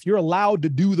the F? You're allowed to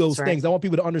do those things. I want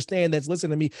people to understand that's listening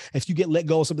to me. If you get let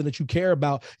go of something that you care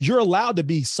about, you're allowed to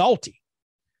be salty.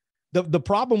 The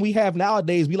problem we have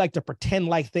nowadays, we like to pretend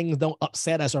like things don't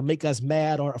upset us or make us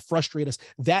mad or frustrate us.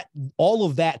 All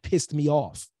of that pissed me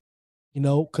off, you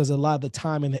know, because a lot of the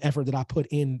time and the effort that I put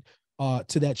in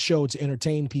to that show to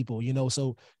entertain people, you know,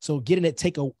 so getting it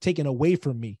taken away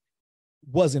from me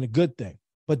wasn't a good thing.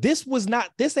 But this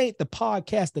ain't the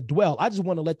podcast to dwell. I just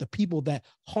want to let the people that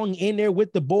hung in there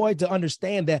with the boy to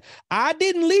understand that I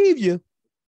didn't leave you.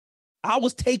 I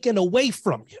was taken away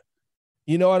from you.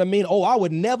 You know what I mean? Oh, I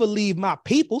would never leave my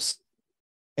peoples.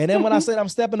 And then when I said I'm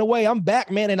stepping away, I'm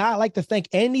back, man. And I like to thank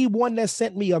anyone that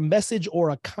sent me a message or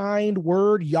a kind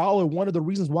word. Y'all are one of the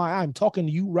reasons why I'm talking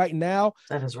to you right now.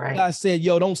 That is right. I said,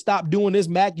 yo, don't stop doing this,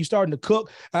 Mac. You starting to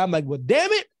cook. I'm like, well,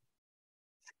 damn it.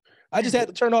 I just had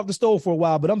to turn off the stove for a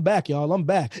while, but I'm back, y'all. I'm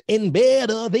back. In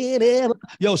better than ever.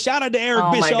 Yo, shout out to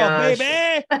Eric Bischoff,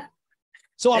 baby.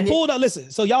 So I pulled out,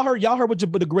 listen, so y'all heard what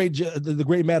the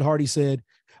great Matt Hardy said.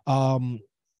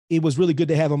 It was really good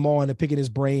to have him on and picking his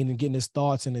brain and getting his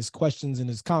thoughts and his questions and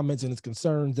his comments and his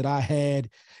concerns that I had.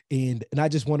 And I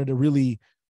just wanted to really,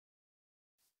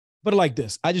 but like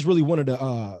this, I just really wanted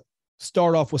to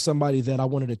start off with somebody that I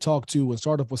wanted to talk to and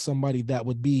start off with somebody that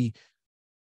would be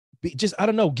just, I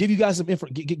don't know, give you guys some info,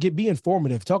 be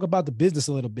informative, talk about the business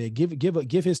a little bit,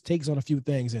 give his takes on a few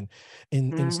things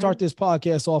and start this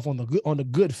podcast off on the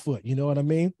good foot. You know what I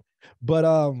mean? But,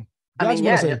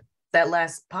 that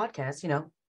last podcast, you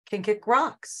know, can kick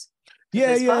rocks.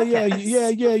 Yeah. You know,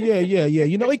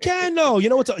 it can, no, you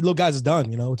know, look, guys, it's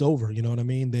done, you know, it's over. You know what I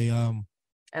mean?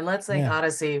 And let's thank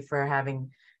Odyssey for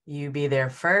having you be their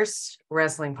first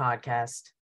wrestling podcast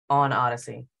on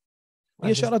Odyssey.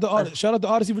 Shout out to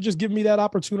Odyssey for just giving me that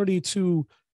opportunity to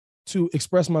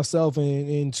express myself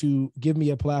and to give me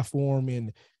a platform.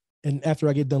 And after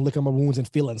I get done licking my wounds and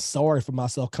feeling sorry for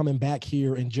myself, coming back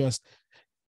here and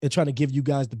trying to give you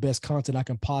guys the best content I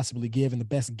can possibly give, and the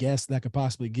best guests that I could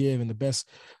possibly give, and the best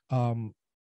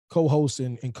co-hosts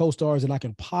and co-stars that I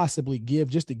can possibly give,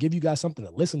 just to give you guys something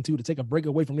to listen to take a break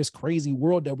away from this crazy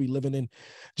world that we're living in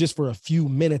just for a few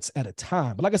minutes at a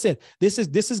time. But like I said, this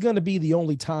is going to be the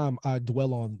only time I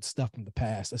dwell on stuff from the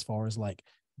past as far as like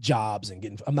jobs and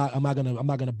getting, I'm not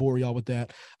gonna bore y'all with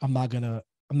that. I'm not gonna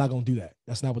do that.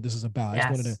 That's not what this is about. Yes. I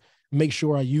just wanted to make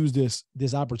sure I use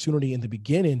this opportunity in the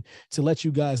beginning to let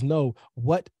you guys know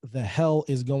what the hell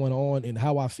is going on and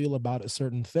how I feel about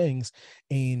certain things,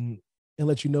 and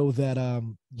let you know that I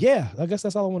guess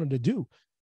that's all I wanted to do.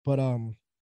 But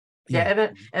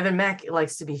Evan Mack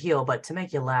likes to be healed, but to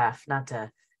make you laugh, not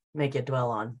to make you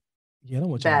dwell on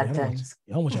bad things.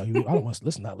 I don't want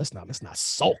let's not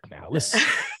sulk now. Let's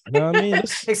you know what I mean?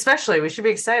 Especially we should be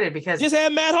excited because just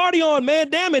had Matt Hardy on, man.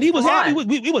 Damn it. He was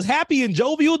happy. He was happy and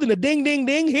jovial, then the ding ding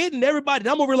ding hit and everybody.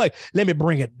 I'm over like, let me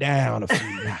bring it down a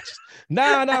few notches.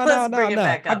 No.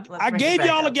 I gave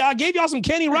y'all some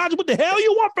Kenny Rogers. What the hell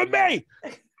you want from me?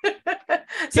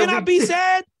 Can I be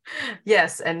sad?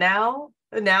 Yes, and now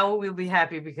we'll be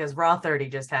happy because Raw 30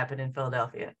 just happened in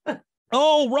Philadelphia.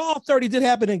 Oh, Raw 30 did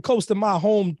happen in close to my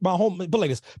home, but like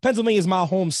this, Pennsylvania is my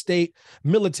home state,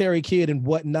 military kid and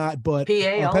whatnot, but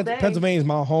Pennsylvania is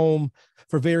my home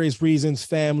for various reasons,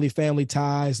 family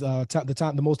ties.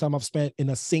 The most time I've spent in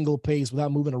a single pace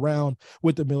without moving around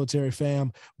with the military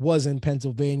fam was in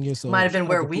Pennsylvania. So might have been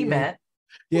where we met.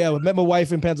 Yeah, I met my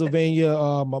wife in Pennsylvania.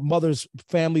 My mother's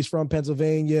family's from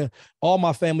Pennsylvania. All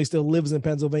my family still lives in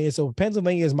Pennsylvania. So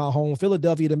Pennsylvania is my home.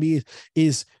 Philadelphia to me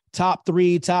is top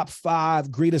 3, top 5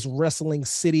 greatest wrestling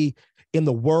city in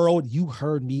the world. You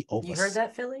heard me over. You heard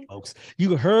that, Philly? Folks,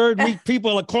 you heard me.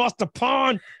 People across the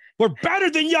pond, we're better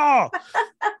than y'all.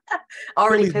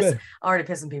 Already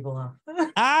pissing people off.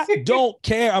 I don't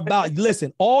care about,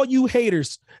 listen, all you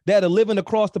haters that are living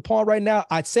across the pond right now,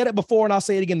 I said it before and I'll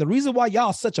say it again. The reason why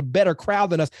y'all such a better crowd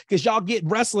than us, because y'all get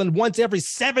wrestling once every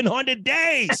 700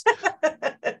 days.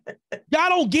 Y'all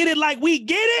don't get it like we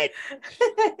get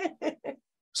it.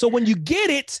 So when you get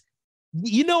it,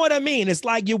 you know what I mean? It's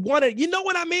like you want to, you know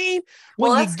what I mean?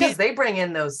 Well, that's because they bring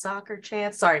in those soccer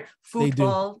chants. Sorry,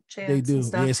 football chants. They do. And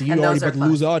stuff. Yeah, so you already about to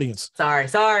lose the audience. Sorry.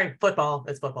 Football.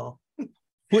 It's football.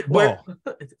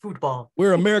 It's football.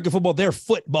 We're American football. They're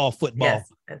football.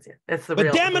 Yes, that's it. That's the but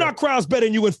real. But damn it, our crowd's better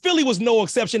than you. And Philly was no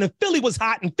exception. And Philly was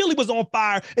hot. And Philly was on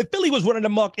fire. And Philly was running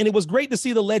amok. And it was great to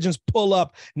see the legends pull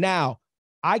up. Now,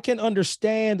 I can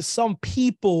understand some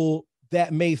people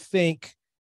that may think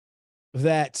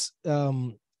that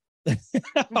hold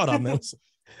on, man.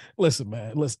 Listen,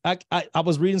 man. I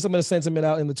was reading some of the sentiment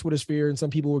out in the Twitter sphere, and some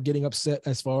people were getting upset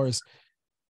as far as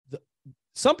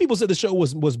some people said the show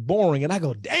was boring, and I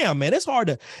go, damn, man, it's hard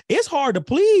to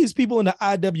please people in the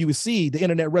IWC, the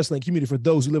internet wrestling community. For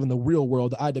those who live in the real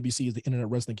world, the IWC is the internet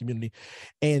wrestling community,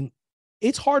 and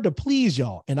it's hard to please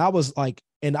y'all. And I was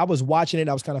watching it.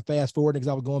 I was kind of fast forwarding because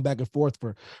I was going back and forth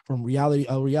from a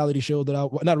reality show that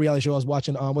not a reality show. I was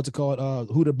watching, what's it called?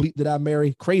 Who the Bleep Did I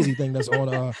Marry? Crazy thing that's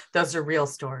on. Those are real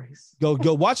stories. Go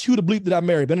watch Who the Bleep Did I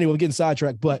Marry? But anyway, we're getting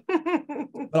sidetracked. But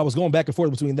I was going back and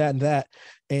forth between that and that.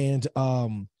 And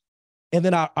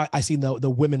then I seen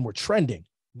the women were trending.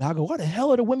 Now I go, what the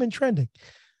hell are the women trending?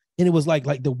 And it was like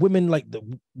the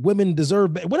women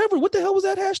deserve whatever. What the hell was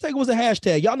that hashtag? It was a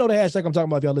hashtag. Y'all know the hashtag I'm talking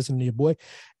about if y'all listening to your boy.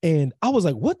 And I was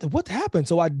like, what happened?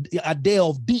 So I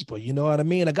delved deeper, you know what I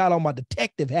mean? I got on my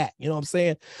detective hat, you know what I'm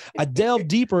saying? I delved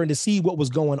deeper and to see what was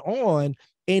going on.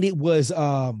 And it was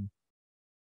the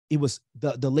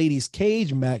ladies'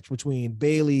 cage match between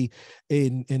Bayley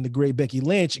and the great Becky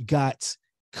Lynch got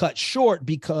cut short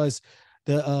because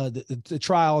the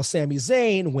trial of Sami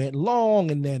Zayn went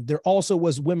long, and then there also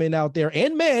was women out there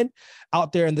and men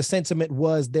out there, and the sentiment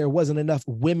was there wasn't enough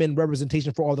women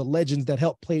representation for all the legends that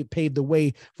helped pave the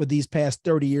way for these past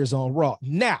 30 years on Raw.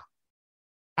 Now,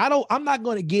 I'm not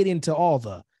going to get into all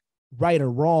the right or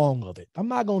wrong of it. I'm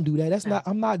not going to do that.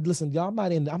 Listen, y'all, I'm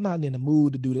not in the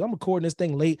mood to do this. I'm recording this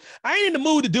thing late. I ain't in the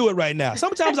mood to do it right now.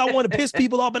 Sometimes I want to piss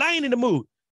people off, but I ain't in the mood.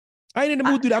 I ain't in the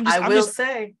mood, dude. I will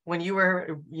say, when you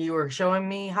were showing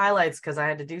me highlights, because I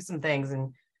had to do some things,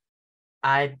 and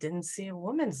I didn't see a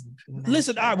woman's match.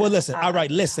 Listen, all right, well, listen. All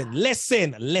right, listen. I'm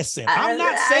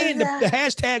not saying the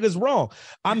hashtag is wrong.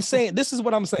 I'm saying, this is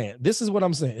what I'm saying.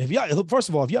 If y'all, first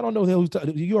of all, if y'all don't know who,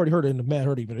 you already heard it in the Mad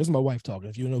Herd even. This is my wife talking.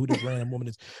 If you know who this random woman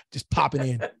is just popping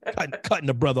in, cutting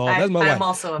the brother off. That's my wife. I'm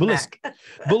also a Mac.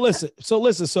 Listen. So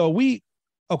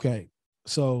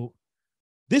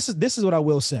this is what I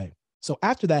will say. So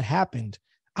after that happened,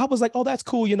 I was like, oh, that's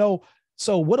cool.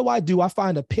 So what do? I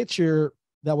find a picture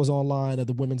that was online of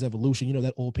the Women's Evolution,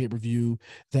 that old pay-per-view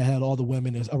that had all the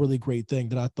women. Is a really great thing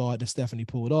that I thought that Stephanie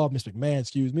pulled off. Miss McMahon,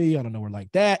 excuse me, I don't know her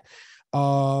like that.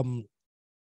 And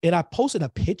I posted a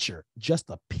picture, just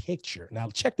a picture. Now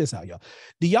check this out, y'all.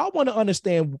 Do y'all want to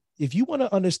understand? If you want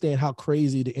to understand how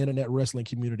crazy the internet wrestling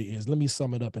community is, let me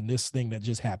sum it up in this thing that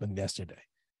just happened yesterday.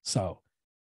 So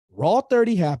Raw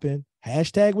 30 happened.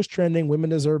 Hashtag was trending. Women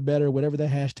deserve better, whatever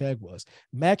that hashtag was.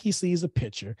 Mackie sees a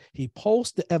picture. He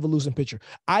posts the Evolution picture.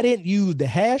 I didn't use the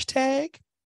hashtag.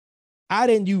 I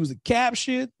didn't use the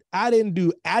caption. I didn't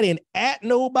at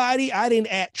nobody. I didn't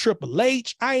at Triple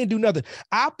H. I didn't do nothing.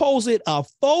 I posted a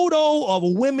photo of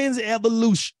Women's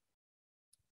Evolution.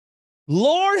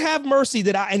 Lord have mercy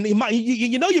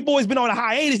your boy's been on a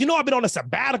hiatus. I've been on a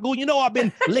sabbatical. I've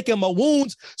been licking my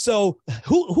wounds. So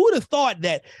who'd have thought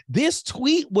that this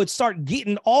tweet would start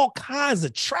getting all kinds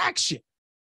of traction?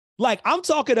 Like I'm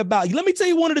talking about, let me tell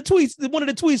you one of the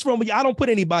tweets from, I don't put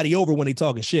anybody over when they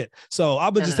talking shit. So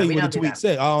I'll just tell you what the tweet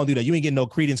said. I don't do that. You ain't getting no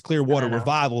Creedence Clearwater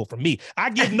Revival from me.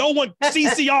 I give no one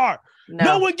CCR.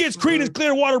 No one gets Creedence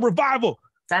Clearwater Revival.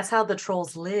 That's how the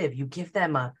trolls live. You give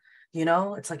them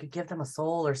it's like you give them a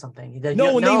soul or something. And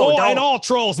all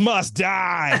trolls must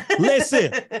die.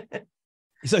 Listen.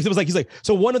 He's like,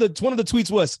 so one of the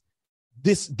tweets was,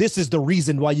 this is the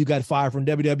reason why you got fired from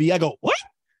WWE. I go, what?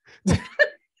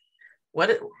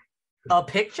 What? A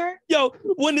picture? Yo,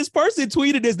 when this person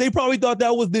tweeted this, they probably thought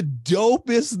that was the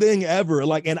dopest thing ever.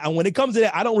 Like, and when it comes to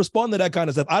that, I don't respond to that kind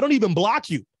of stuff. I don't even block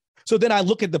you. So then I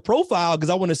look at the profile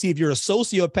because I want to see if you're a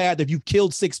sociopath, if you've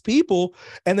killed 6 people.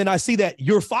 And then I see that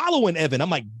you're following Evan. I'm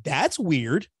like, that's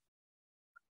weird.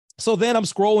 So then I'm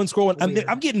scrolling.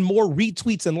 I'm getting more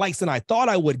retweets and likes than I thought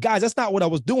I would. Guys, that's not what I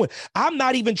was doing. I'm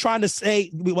not even trying to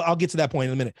say, I'll get to that point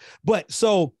in a minute. But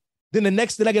so then I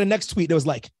get a next tweet that was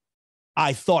like,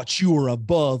 I thought you were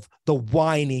above the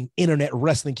whining internet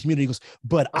wrestling community. He goes,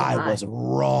 but I was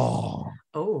wrong.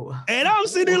 Oh. And I'm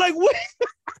sitting there like, what?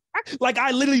 Like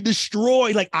I literally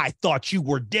destroyed, like, I thought you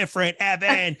were different,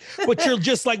 Evan, but you're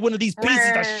just like one of these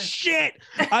pieces of shit.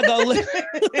 I go,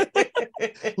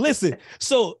 listen,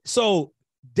 so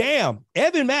damn,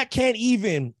 Evan Mack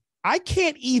I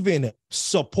can't even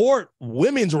support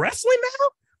women's wrestling now.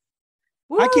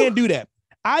 Woo. I can't do that.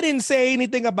 I didn't say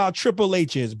anything about Triple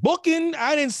H's booking.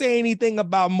 I didn't say anything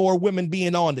about more women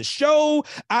being on the show.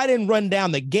 I didn't run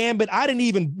down the gambit. I didn't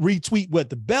even retweet what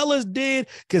the Bellas did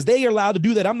because they are allowed to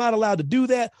do that. I'm not allowed to do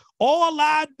that. All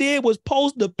I did was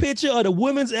post the picture of the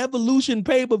Women's Evolution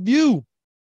pay-per-view.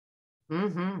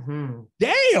 Mm-hmm.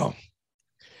 Damn.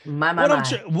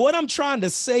 What I'm trying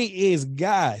to say is,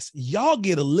 guys, y'all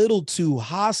get a little too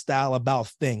hostile about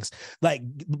things. Like,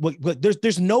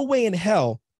 there's no way in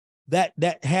hell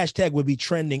that hashtag would be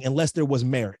trending unless there was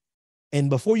merit. And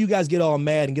before you guys get all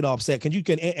mad and get all upset, you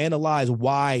can analyze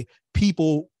why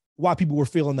people were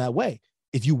feeling that way.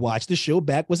 If you watch the show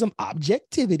back with some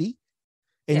objectivity,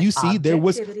 and you see there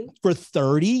was, for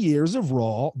 30 years of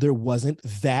Raw, there wasn't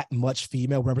that much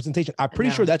female representation. I'm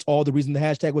pretty sure that's all the reason the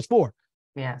hashtag was for.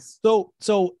 Yes.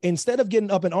 So instead of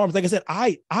getting up in arms, like I said,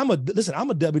 I'm a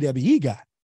WWE guy.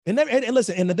 And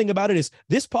listen, and the thing about it is,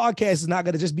 this podcast is not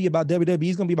going to just be about WWE.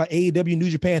 It's going to be about AEW,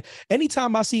 New Japan.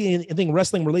 Anytime I see anything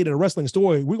wrestling related to wrestling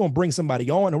story, we're going to bring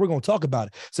somebody on and we're going to talk about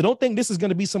it. So don't think this is going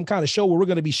to be some kind of show where we're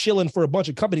going to be shilling for a bunch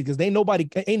of companies, because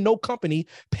ain't no company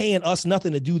paying us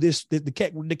nothing to do this, the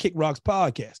Kick Rocks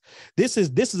podcast. This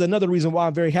is another reason why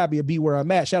I'm very happy to be where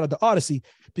I'm at. Shout out to Odyssey,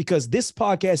 because this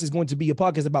podcast is going to be a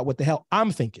podcast about what the hell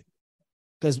I'm thinking.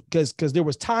 Because there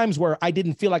was times where I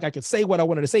didn't feel like I could say what I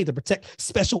wanted to say to protect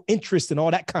special interests and all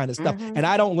that kind of stuff. Mm-hmm. And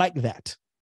I don't like that.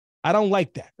 I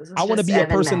want to be a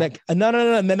person that, no.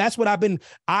 And that's what I've been.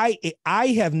 I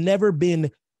have never been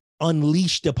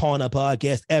unleashed upon a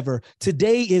podcast ever.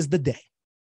 Today is the day.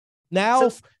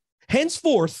 Now,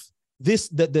 henceforth,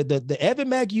 the Evan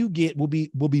Mack you get will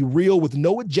be real, with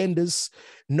no agendas,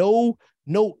 no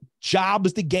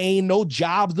jobs to gain, no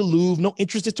jobs to lose, no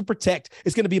interests to protect.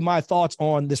 It's going to be my thoughts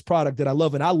on this product that I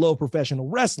love, and I love professional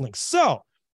wrestling. So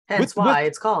hence why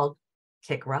it's called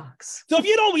Kick Rocks. So if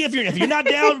you're not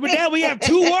down with that, we have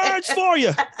 2 words for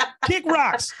you. Kick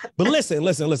Rocks. But listen,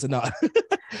 no.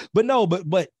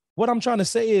 but what I'm trying to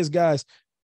say is, guys,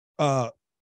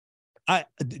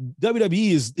 WWE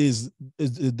is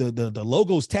the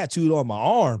logo's tattooed on my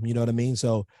arm. You know what I mean?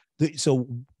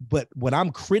 But when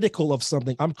I'm critical of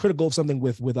something,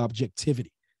 with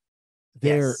objectivity.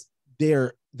 There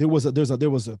was a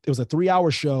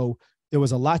 3-hour show. There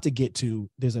was a lot to get to.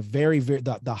 There's a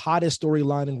the hottest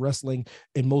storyline in wrestling,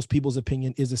 in most people's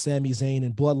opinion, is the Sami Zayn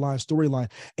and Bloodline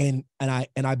storyline. And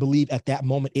I believe at that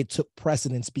moment it took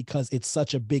precedence because it's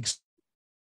such a big,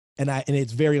 and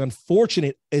it's very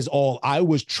unfortunate is all I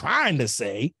was trying to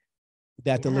say,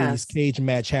 that the ladies' cage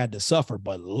match had to suffer.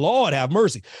 But Lord have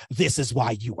mercy, this is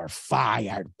why you were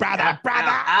fired, brother.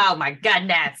 Oh my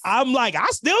goodness. I'm like, I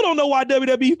still don't know why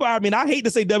WWE fired me. And I hate to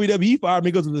say WWE fired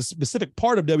me because of the specific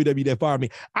part of WWE that fired me.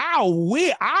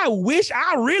 I wish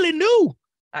I really knew.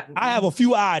 I have a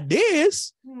few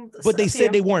ideas, but they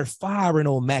said they weren't firing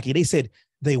old Mackie. They said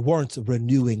they weren't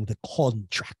renewing the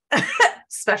contract.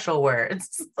 Special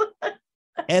words.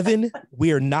 Evan,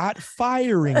 we're not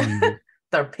firing you.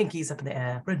 Their pinkies up in the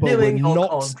air. Renewing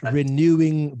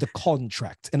the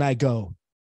contract. And I go,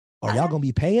 are y'all going to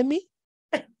be paying me?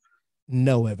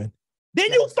 No, Evan.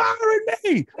 Then you fired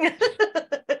me.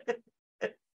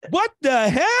 What the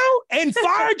hell? And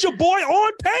fired your boy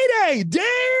on payday.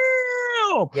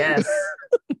 Damn.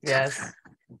 Yes.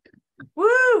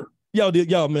 Woo. Yo,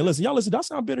 man, listen. Y'all listen. Do I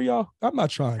sound bitter, y'all? I'm not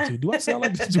trying to. Do I sound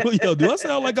like do I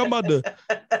sound like I'm about to?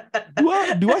 Do I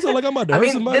sound like I'm about to? I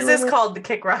mean, this is called the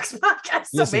Kick Rocks podcast,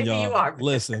 so listen, maybe y'all, you are.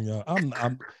 Listen, y'all.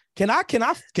 Can I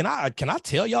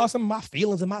tell y'all some of my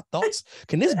feelings and my thoughts?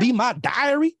 Can this be my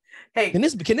diary? Hey, can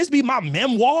this be my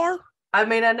memoir? I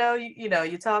mean, I know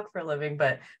you talk for a living,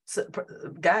 but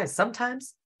guys,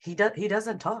 sometimes he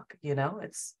doesn't talk.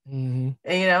 It's Evan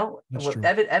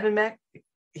Mack.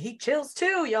 He chills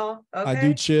too, y'all. Okay? I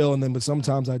do chill, and then but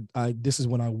sometimes this is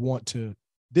when I like to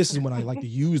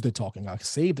use the talking. I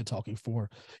save the talking for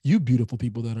you beautiful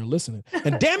people that are listening.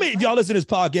 And damn it, if y'all listen to this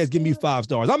podcast, give me 5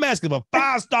 stars. I'm asking for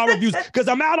 5-star reviews because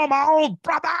I'm out on my own,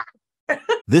 brother.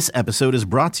 This episode is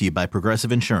brought to you by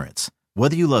Progressive Insurance.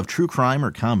 Whether you love true crime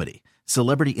or comedy,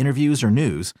 celebrity interviews or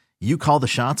news, you call the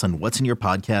shots on what's in your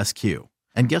podcast queue.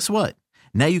 And guess what?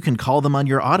 Now you can call them on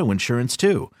your auto insurance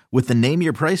too with the Name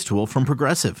Your Price tool from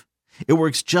Progressive. It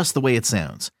works just the way it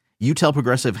sounds. You tell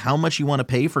Progressive how much you want to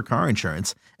pay for car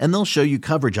insurance, and they'll show you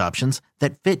coverage options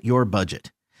that fit your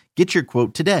budget. Get your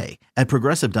quote today at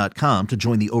Progressive.com to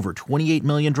join the over 28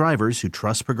 million drivers who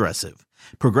trust Progressive.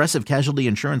 Progressive Casualty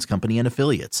Insurance Company and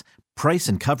Affiliates. Price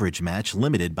and coverage match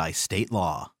limited by state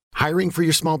law. Hiring for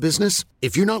your small business?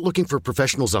 If you're not looking for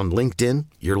professionals on LinkedIn,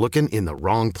 you're looking in the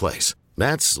wrong place.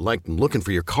 That's like looking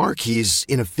for your car keys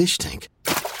in a fish tank.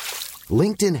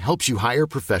 LinkedIn helps you hire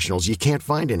professionals you can't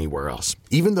find anywhere else,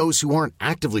 even those who aren't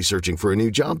actively searching for a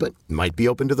new job but might be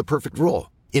open to the perfect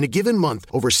role. In a given month,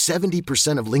 over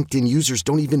 70% of LinkedIn users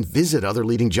don't even visit other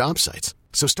leading job sites.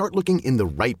 So start looking in the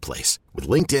right place. With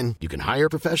LinkedIn, you can hire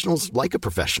professionals like a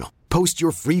professional. Post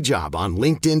your free job on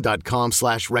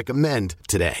linkedin.com/recommend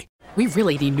today. We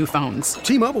really need new phones.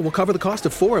 T-Mobile will cover the cost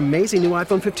of 4 amazing new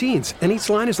iPhone 15s, and each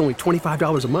line is only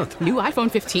 $25 a month. New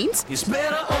iPhone 15s? It's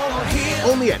better over here.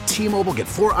 Only at T-Mobile, get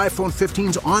 4 iPhone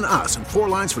 15s on us and 4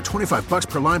 lines for $25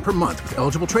 per line per month with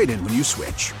eligible trade-in when you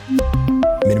switch.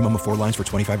 Minimum of 4 lines for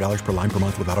 $25 per line per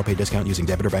month with autopay discount using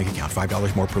debit or bank account.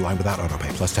 $5 more per line without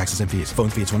autopay, plus taxes and fees. Phone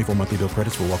fee at 24 monthly bill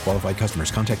credits for well-qualified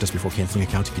customers. Contact us before canceling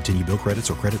account to continue bill credits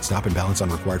or credit stop and balance on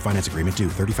required finance agreement due.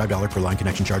 $35 per line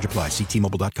connection charge applies. See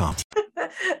T-Mobile.com.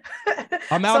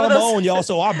 I'm out on my own, y'all,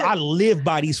 so I live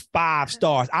by these 5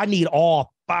 stars. I need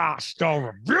all 5-star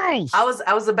reviews. I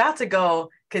was about to go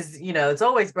because it's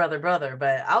always brother,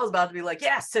 but I was about to be like,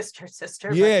 yeah, sister.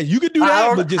 Yeah, you could do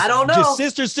that, but I don't know.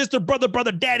 Just sister, brother,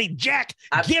 daddy, Jack.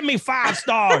 Give me 5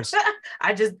 stars.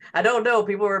 I don't know.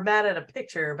 People were mad at a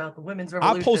picture about the women's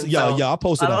revolution. I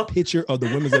posted a picture of the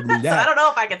women's revolution. So I don't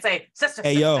know if I can say sister.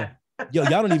 Hey, Yo,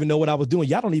 y'all don't even know what I was doing.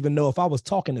 Y'all don't even know if I was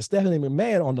talking to Stephanie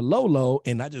McMahon on the low,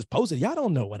 and I just posted. Y'all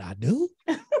don't know what I do.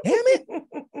 Damn it.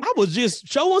 I was just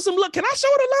showing some love. Can I show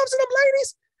the loves to them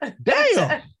ladies?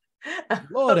 Damn.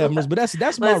 Lord have mercy. But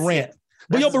that's my rant.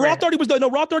 But Raw 30 was dope. No,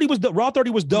 Raw 30 was dope. Raw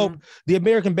 30 was dope. Mm-hmm. The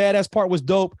American Badass part was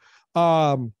dope.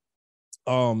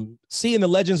 Seeing the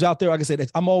legends out there, like I said,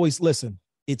 I'm always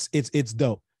it's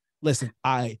dope. Listen,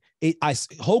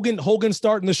 Hogan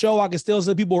starting the show, I can still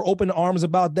say people are open arms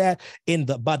about that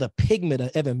by the pigment of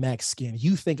Evan Mack's skin.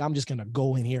 You think I'm just gonna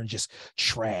go in here and just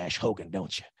trash Hogan,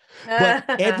 don't you?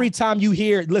 But every time you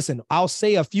hear, listen, I'll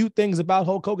say a few things about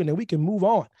Hulk Hogan and we can move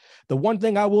on. The one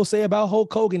thing I will say about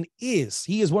Hulk Hogan is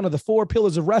he is one of the 4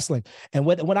 pillars of wrestling. And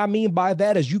what I mean by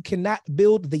that is you cannot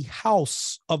build the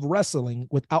house of wrestling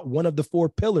without one of the 4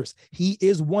 pillars. He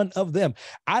is one of them.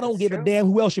 I don't give a damn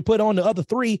who else you put on the other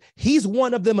 3. He's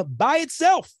one of them by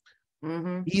itself.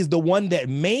 Mm-hmm. He's the one that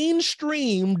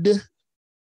mainstreamed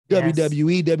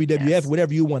WWE, WWF,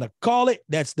 whatever you want to call it.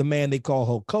 That's the man they call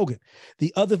Hulk Hogan.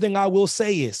 The other thing I will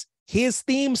say is his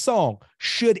theme song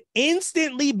should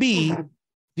instantly be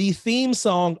the theme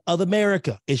song of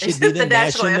America. It should be the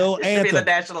national anthem.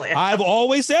 I've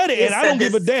always said it, and I don't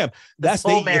give a damn. That's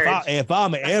if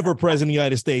I'm ever president of the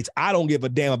United States, I don't give a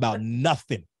damn about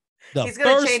nothing. The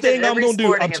first thing I'm going to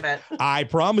do, I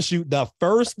promise you, the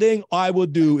first thing I will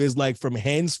do is like from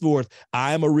henceforth,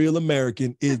 I am a real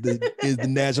American is the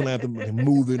national anthem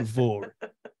moving forward.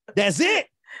 That's it.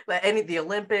 Like the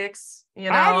Olympics, you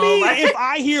know. I mean, if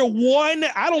I hear one,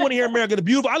 I don't want to hear America the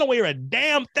Beautiful. I don't want to hear a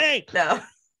damn thing. No.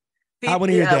 I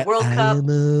want to hear that. World Cup.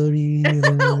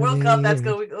 World Cup, that's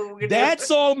good. That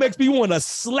song makes me want to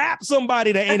slap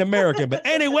somebody that ain't American. But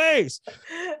anyways,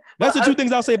 that's the 2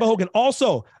 things I'll say about Hogan.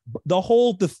 Also,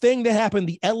 the thing that happened,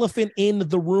 the elephant in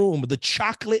the room, the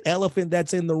chocolate elephant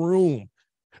that's in the room,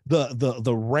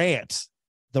 the rant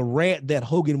that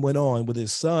Hogan went on with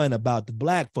his son about the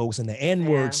black folks and the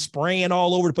N-word spraying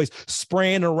all over the place,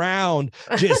 spraying around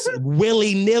just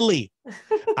willy-nilly.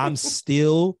 I'm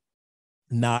still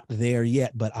not there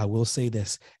yet, but I will say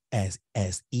this: as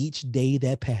each day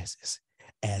that passes,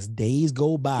 as days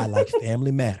go by, like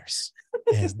Family Matters,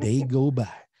 as they go by,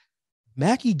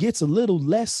 Mackie gets a little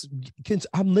less.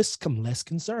 I'm less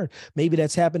concerned. Maybe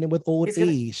that's happening with old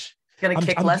age. Gonna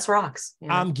kick less rocks. You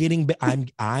know? I'm getting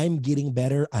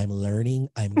better. I'm learning.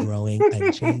 I'm growing.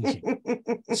 I'm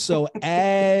changing. So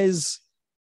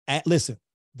listen,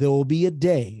 there will be a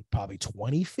day, probably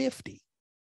 2050.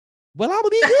 Well, I will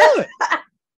be good.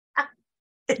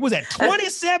 Was that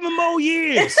 27 more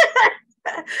years?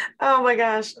 Oh my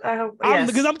gosh! I hope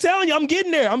because I'm telling you, I'm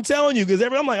getting there. I'm telling you because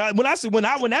I'm like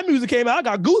when that music came out, I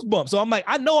got goosebumps. So I'm like,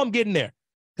 I know I'm getting there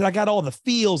because I got all the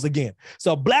feels again.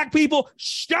 So black people,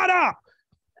 shut up.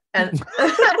 And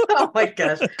oh my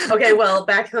gosh. Okay, well,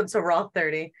 back to Raw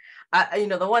 30.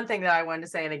 The one thing that I wanted to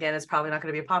say, and again, it's probably not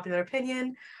going to be a popular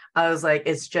opinion. I was like,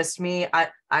 it's just me.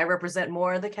 I represent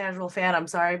more the casual fan. I'm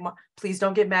sorry. Please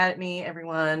don't get mad at me,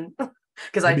 everyone.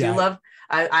 Because I do love,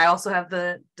 I also have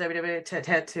the WWE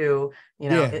tattoo,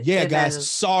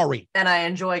 guys, sorry. And I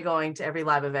enjoy going to every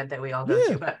live event that we all go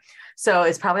to. But so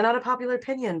it's probably not a popular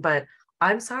opinion, but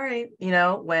I'm sorry,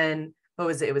 when, what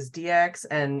was it? It was DX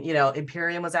and,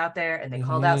 Imperium was out there and they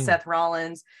called out Seth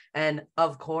Rollins. And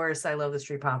of course, I love the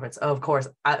Street Profits. Of course,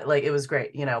 it was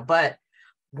great, but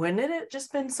wouldn't it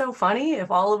just been so funny if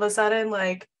all of a sudden,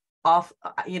 when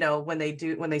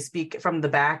they speak from the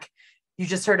back, you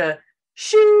just heard a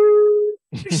shoo.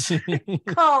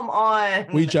 Come on.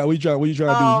 What you trying to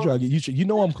do? You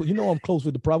know I'm close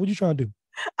with the problem. What you trying to do?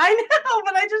 I know,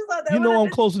 but I just thought that I'm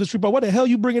close to the street. But what the hell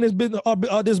you bringing this business?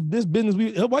 This business.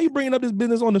 Why are you bringing up this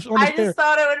business on the? I just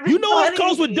thought it would be. I'm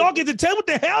close with Dawkins and Ted. What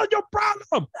the hell is your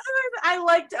problem?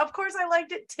 Of course, I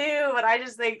liked it too, but I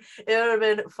just think it would have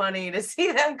been funny to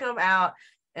see them come out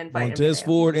and fight. Montez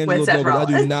Ford and I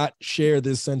do not share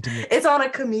this sentiment. It's on a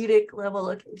comedic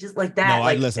level, just like that. No,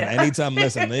 anytime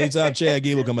Chad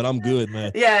Gable coming, I'm good,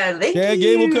 man. Yeah, Chad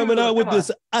Gable coming out with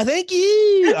this. I thank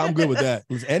you. I'm good with that.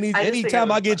 Anytime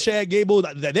I get Chad Gable,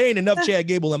 there ain't enough Chad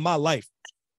Gable in my life.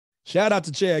 Shout out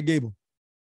to Chad Gable.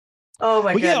 Oh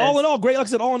my god! Yeah, all in all, great. Like I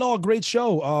said, all in all, great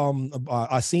show.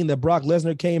 I seen that Brock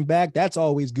Lesnar came back. That's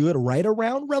always good. Right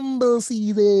around Rumble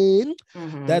season.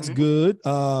 Mm-hmm. That's good.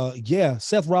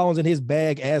 Seth Rollins in his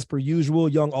bag as per usual.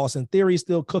 Young Austin Theory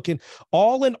still cooking.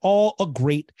 All in all, a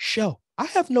great show. I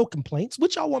have no complaints.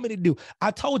 What y'all want me to do?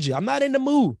 I told you, I'm not in the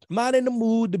mood. I'm not in the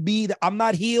mood to be. I'm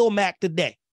not heel Mac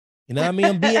today. You know what I mean?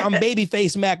 I'm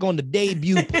babyface Mac on the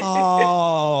debut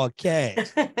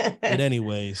podcast. But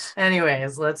anyways,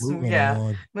 let's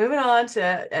moving on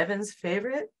to Evan's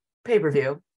favorite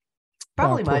pay-per-view.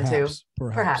 Probably mine too.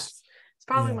 Perhaps. It's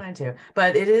probably mine too.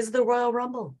 But it is the Royal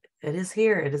Rumble. It is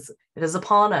here. It is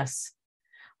upon us.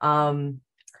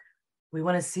 We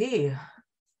want to see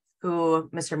who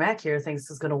Mr. Mac here thinks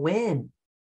is going to win.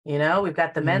 We've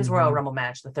got the men's Royal Rumble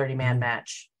match, the 30-man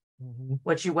match. Mm-hmm.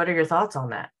 What are your thoughts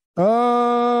on that?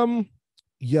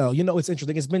 It's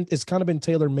interesting. It's kind of been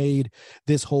tailor-made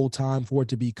this whole time for it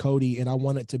to be Cody, and I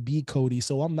want it to be Cody.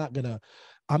 So I'm not gonna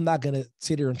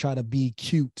sit here and try to be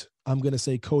cute. I'm gonna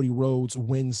say Cody Rhodes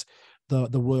wins the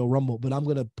Royal Rumble, but I'm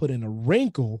gonna put in a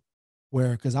wrinkle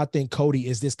because I think Cody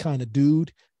is this kind of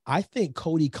dude. I think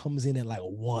Cody comes in at like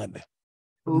 1,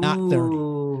 not 30.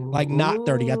 Like not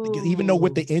 30. I think even though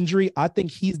with the injury, I think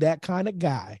he's that kind of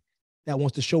guy that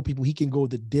wants to show people he can go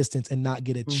the distance and not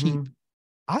get it cheap.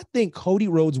 I think Cody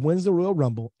Rhodes wins the Royal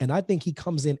Rumble, and I think he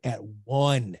comes in at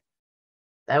 1.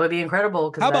 That would be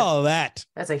incredible. How about that?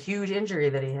 That's a huge injury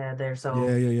that he had there. So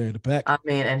yeah, the back. I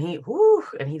mean, and he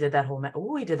did that whole match.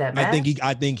 He did that match.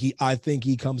 I think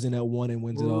he comes in at 1 and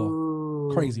wins it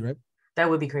all. Crazy, right? That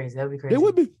would be crazy. It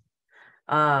would be.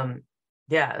 Yeah,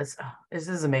 this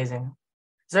is amazing.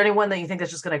 Is there anyone that you think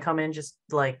that's just going to come in just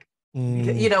like,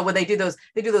 you know, when they do those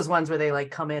ones where they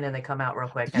like come in and they come out real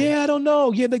quick? Yeah, I don't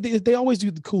know. Yeah, they always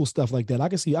do the cool stuff like that. I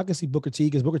can see Booker T,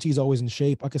 because Booker T is always in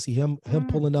shape. I can see him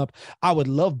pulling up. I would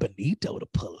love Benito to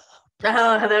pull up.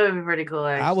 Oh, that would be pretty cool.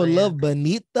 Actually, I would love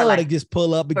Benito to just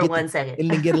pull up and for 1 second,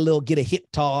 and then get a hip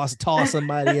toss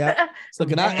somebody out. So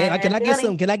can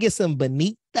I get some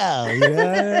Benito?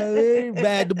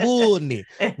 Bad the bull.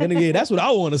 Then again, that's what I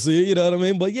want to see. You know what I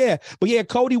mean? But yeah,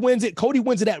 Cody wins it. Cody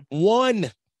wins it at 1.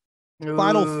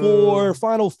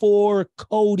 Final four.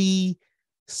 Cody,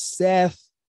 Seth.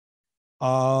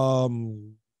 I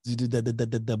don't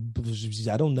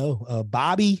know.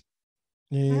 Bobby.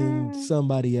 And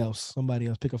somebody else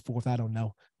pick a 4th. I don't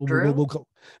know. Drew? We'll go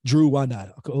Drew. Why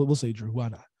not? We'll say Drew. Why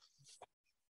not?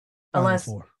 Unless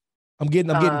 4. I'm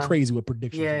getting crazy with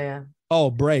predictions. Yeah.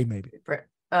 Oh, Bray maybe.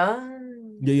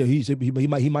 Yeah.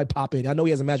 He might pop in. I know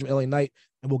he has a match with LA Knight,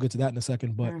 and we'll get to that in a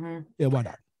second. But yeah, why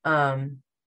not?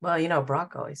 Well, you know,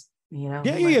 Brock always. You know.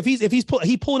 Yeah. If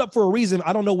he pulled up for a reason,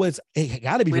 I don't know what's. It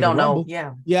got to be. We don't know.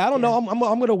 Yeah. I don't know.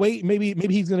 I'm gonna wait. Maybe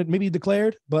he's gonna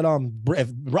declared. But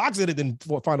if Brock's in it, then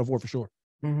Final 4 for sure.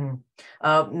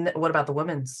 What about the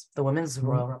women's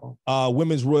Royal Rumble?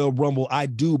 Women's Royal Rumble. I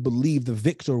do believe the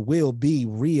victor will be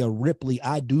Rhea Ripley.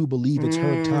 I do believe it's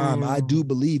her time. I do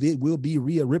believe it will be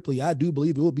Rhea Ripley. I do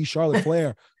believe it will be Charlotte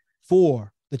Flair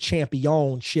for the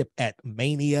championship at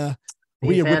Mania.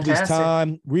 Rhea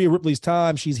Ripley's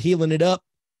time. She's healing it up.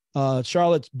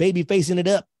 Charlotte's baby facing it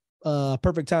up.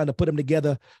 Perfect time to put them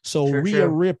together. So Rhea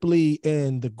Ripley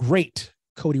and the great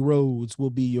Cody Rhodes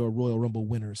will be your Royal Rumble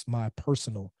winners. My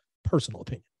personal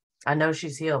opinion. I know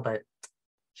she's heel, but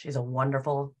she's a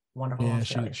wonderful. Yeah,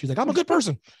 she's like, I'm a good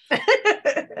person.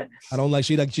 I don't like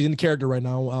she's in the character right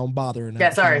now. I don't bother her now.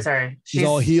 Yeah, sorry. She's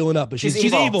all healing up, but she's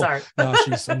evil. Sorry. No,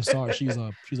 I'm sorry. She's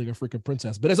like a freaking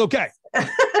princess, but it's okay.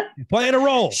 She's playing a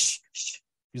role. She's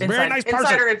a very nice person.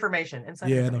 Insider information.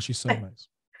 No, she's so nice.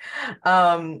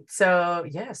 So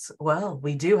yes, well,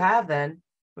 we do have then.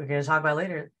 We're going to talk about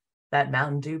later that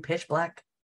Mountain Dew Pitch Black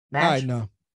match. All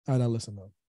right, listen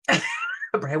though.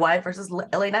 Bray Wyatt versus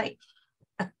LA Knight.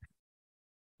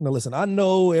 Now listen, I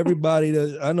know everybody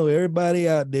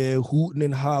out there hooting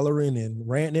and hollering and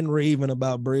ranting and raving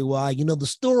about Bray Wyatt. You know, the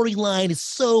storyline is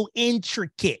so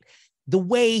intricate. The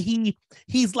way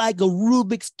he's like a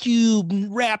Rubik's Cube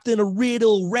wrapped in a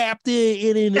riddle, wrapped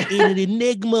in an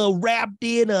enigma, wrapped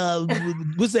in a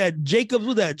what's that? Jacob's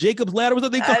ladder? What's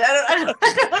that thing called?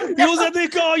 What's that thing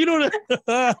called? You know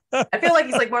I feel like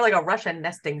he's like more like a Russian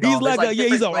nesting doll. He's like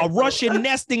he's a Russian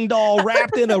nesting doll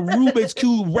wrapped in a Rubik's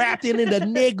Cube, wrapped in an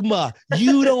enigma.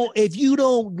 If you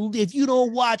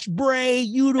don't watch Bray,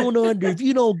 if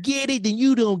you don't get it, then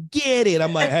you don't get it.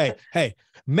 I'm like, hey.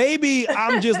 Maybe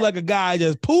I'm just like a guy,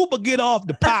 just poop or get off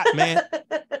the pot, man.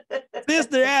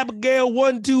 Sister Abigail,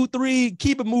 1, 2, 3,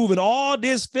 keep it moving. All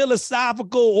this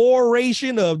philosophical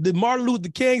oration of the Martin Luther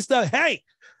King stuff. Hey,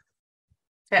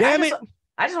 damn it.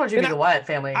 I just want you to be the Wyatt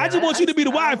family again. I just want you to be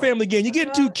the Wyatt family again. You're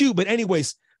getting too cute. But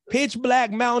anyways, Pitch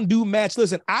Black Mountain Dew match.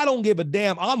 Listen, I don't give a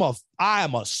damn. I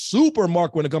am a super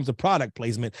mark when it comes to product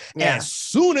placement. Yeah. As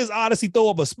soon as Odyssey throw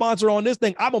up a sponsor on this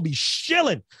thing, I'm gonna be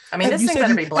shilling. I mean, this thing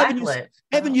better be blacklit.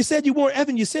 Evan, you said you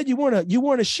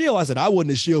weren't a shill. I said I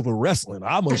wasn't a shill for wrestling.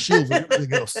 I'm a shill for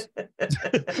everything else.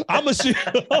 I'm a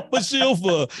shill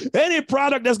for any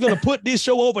product that's gonna put this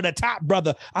show over the top,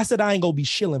 brother. I said I ain't gonna be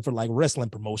shilling for like wrestling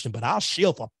promotion, but I'll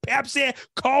shill for Pepsi,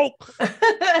 Coke,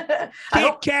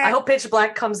 I hope Pitch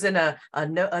Black comes in a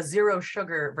zero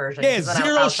sugar version. Yeah,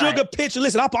 zero sugar pitch.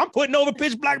 Listen, I'm putting over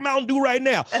Pitch Black Mountain Dew right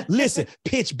now. Listen,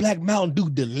 Pitch Black Mountain Dew,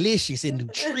 delicious and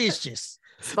nutritious.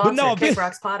 Sponsored Kick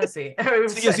Rock's Podyssey.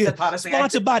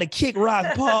 Sponsored by the Kick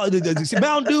Rock Mountain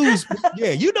Dews.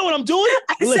 Yeah, you know what I'm doing.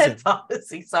 I said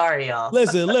Podyssey. Sorry, y'all.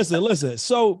 Listen.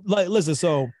 So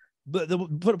put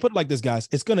it like this, guys.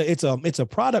 It's a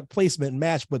product placement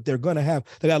match, but they got a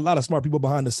lot of smart people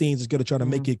behind the scenes. It's gonna try to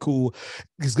make it cool.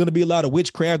 There's gonna be a lot of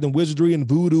witchcraft and wizardry and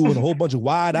voodoo and a whole bunch of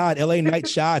wide-eyed LA Knight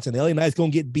shots, and LA Knight's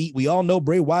gonna get beat. We all know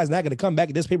Bray Wyatt's not gonna come back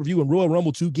at this pay-per-view and Royal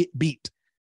Rumble to get beat.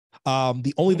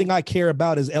 The only thing I care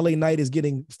about is LA Knight is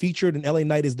getting featured, and LA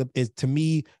Knight is to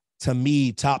me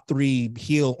top 3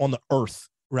 heel on the earth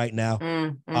right now.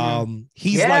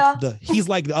 He's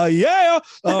like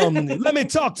let me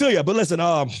talk to you. But listen,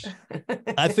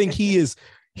 I think he is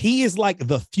like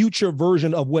the future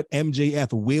version of what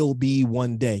MJF will be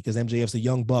one day, because MJF's a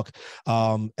young buck.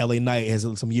 LA Knight has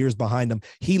some years behind him.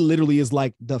 He literally is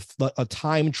like a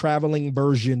time traveling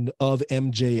version of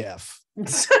MJF.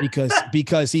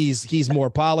 because he's more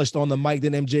polished on the mic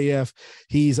than MJF.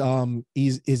 He's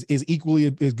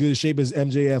equally as good a shape as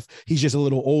MJF. He's just a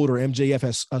little older. MJF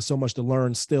has so much to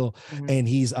learn still, and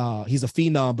he's a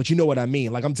phenom. But you know what I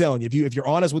mean. Like I'm telling you, if you're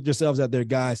honest with yourselves out there,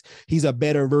 guys, he's a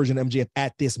better version of MJF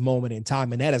at this moment in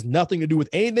time, and that has nothing to do with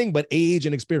anything but age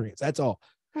and experience. That's all.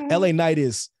 LA Knight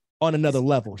is on another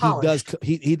level. Polished.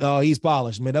 He's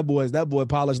polished, man. That boy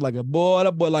polished like a boy.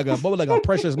 That boy like a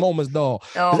Precious Moments doll.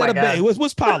 Oh my God.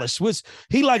 What's polished?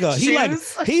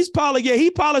 He's polished. Yeah, he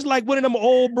polished like one of them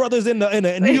old brothers in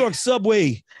the New York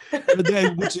subway with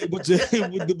a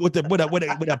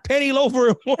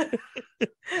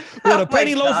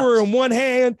penny loafer. In one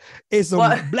hand and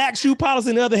some black shoe polish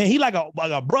in the other hand. He like a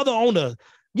brother on the.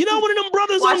 You know, one of them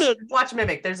brothers watch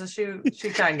Mimic. There's a shoe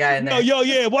shine guy in there. I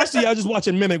was just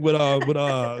watching Mimic with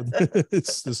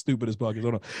it's the stupidest podcast.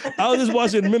 Hold on. I was just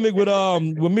watching Mimic with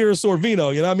Mira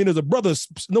Sorvino. You know what I mean? There's a brother.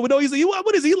 No, he's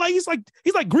what is he like? He's like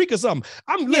Greek or something.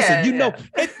 You know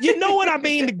what I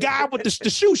mean? The guy with the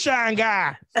shoe shine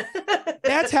guy.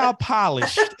 That's how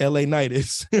polished LA Knight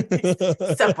is.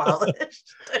 So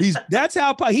polished. He's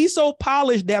so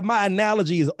polished that my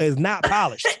analogy is not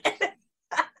polished.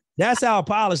 That's how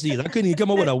polished he is. I couldn't even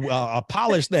come up with a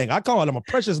polished thing. I call him a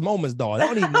Precious Moments doll.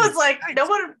 I was like, no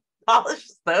one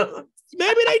polishes those.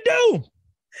 Maybe they do.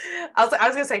 I was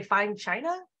gonna say fine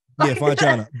china. Yeah, fine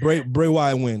china. Bray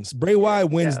Wyatt wins. Bray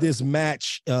Wyatt wins this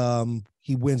match.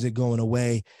 He wins it going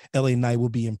away. LA Knight will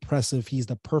be impressive. He's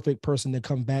the perfect person to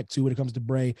come back to when it comes to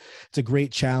Bray. It's a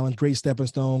great challenge, great stepping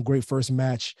stone, great first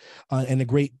match, and a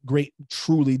great,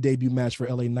 truly debut match for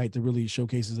LA Knight to really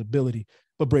showcase his ability.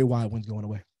 But Bray Wyatt wins going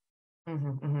away.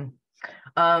 Well,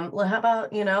 how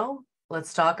about,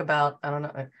 let's talk about, I don't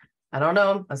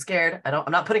know. I'm scared.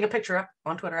 I'm not putting a picture up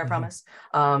on Twitter, I promise.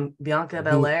 Bianca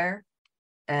Belair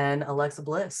and Alexa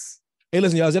Bliss. Hey,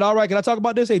 listen, y'all, is it all right? Can I talk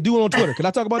about this? Hey, do it on Twitter. Can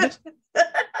I talk about this?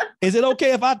 Is it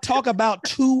okay if I talk about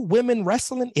 2 women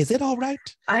wrestling? Is it all right?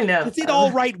 I know. Is it all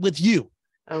right with you?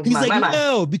 He's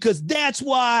no, because that's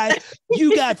why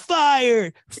you got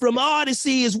fired from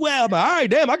Odyssey as well. But all right,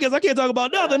 damn, I guess I can't talk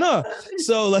about nothing, huh?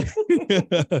 So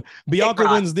Bianca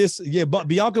wins this. Yeah, but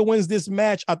Bianca wins this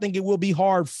match. I think it will be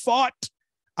hard fought.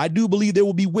 I do believe there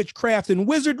will be witchcraft and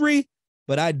wizardry,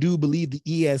 but I do believe the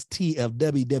EST of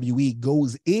WWE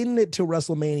goes into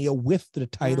WrestleMania with the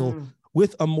title,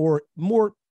 with a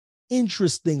more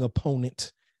interesting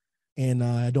opponent. And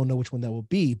I don't know which one that will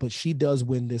be, but she does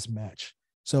win this match.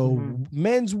 So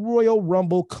Men's Royal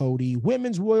Rumble, Cody.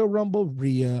 Women's Royal Rumble,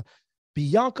 Rhea.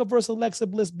 Bianca versus Alexa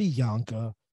Bliss,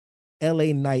 Bianca.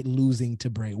 LA Knight losing to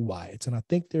Bray Wyatt. And I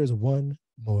think there's one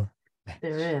more match.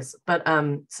 There is. But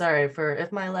sorry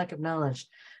if my lack of knowledge,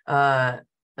 I've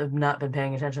not been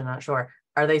paying attention, not sure.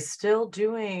 Are they still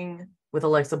doing with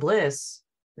Alexa Bliss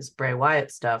this Bray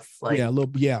Wyatt stuff? Like they're kind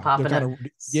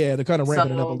of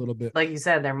ramping it up a little bit. Like you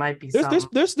said, there might be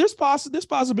there's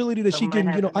possibility that she can,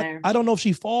 I don't know if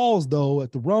she falls though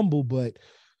at the Rumble, but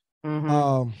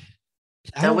that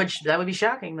would be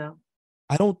shocking though.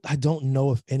 I don't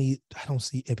know if any. I don't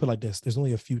see it put like this. There's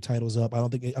only a few titles up. I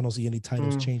don't see any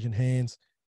titles changing hands.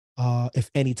 If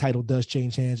any title does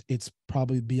change hands, it's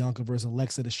probably Bianca versus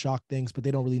Alexa to shock things, but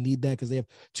they don't really need that because they have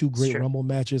 2 great Rumble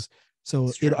matches.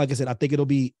 So like I said, I think it'll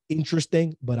be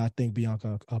interesting, but I think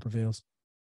Bianca prevails.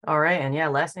 All right. And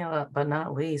last but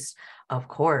not least, of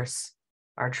course,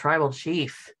 our tribal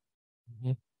chief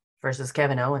versus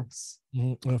Kevin Owens.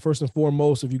 First and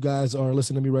foremost, if you guys are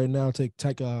listening to me right now, take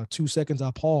 2 seconds.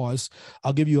 I'll pause.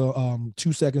 I'll give you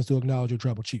 2 seconds to acknowledge your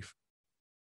tribal chief.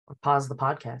 Pause the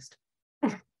podcast.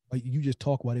 You just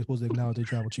talk while they're supposed to acknowledge their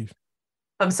tribal chief.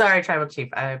 I'm sorry, tribal chief.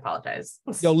 I apologize.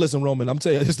 Yo, listen, Roman, I'm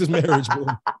telling you, it's this marriage, bro.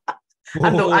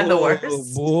 I'm the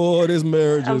worst. Boy, this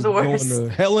marriage is going to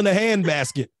hell in a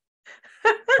handbasket.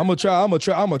 I'm gonna try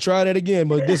that again.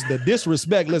 But the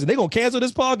disrespect. Listen, they're gonna cancel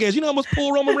this podcast. You know how much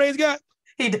pull Roman Reigns got?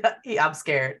 I'm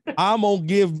scared. I'm gonna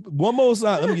give one more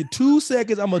sign. Let me get 2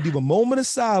 seconds. I'm gonna give a moment of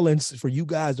silence for you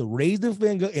guys to raise the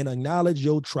finger and acknowledge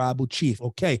your tribal chief.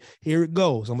 Okay, here it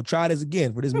goes. I'm gonna try this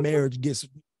again for this marriage gets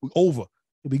over.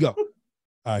 Here we go. All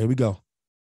right, here we go.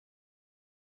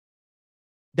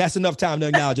 That's enough time to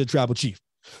acknowledge your tribal chief.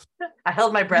 I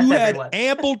held my breath, You everyone. had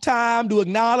ample time to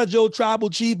acknowledge your tribal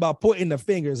chief by putting the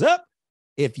fingers up.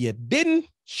 If you didn't,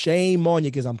 shame on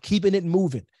you, because I'm keeping it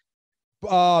moving.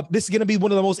 This is going to be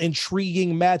one of the most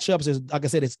intriguing matchups. Like I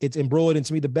said, it's embroidered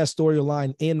into me the best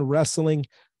storyline in wrestling.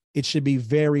 It should be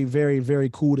very, very, very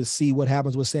cool to see what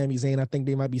happens with Sami Zayn. I think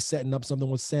they might be setting up something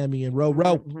with Sami and Ro.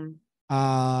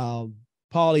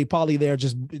 Paulie there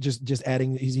just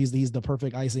adding. He's the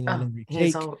perfect icing on every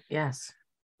cake. Yes.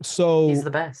 So he's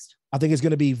the best. I think it's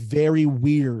going to be very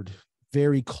weird,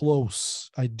 very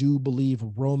close. I do believe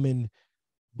Roman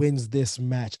wins this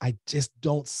match. I just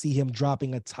don't see him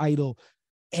dropping a title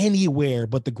anywhere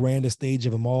but the grandest stage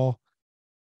of them all.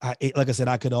 Like I said,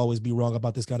 I could always be wrong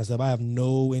about this kind of stuff. I have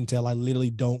no intel. I literally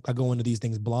don't. I go into these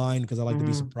things blind because I like to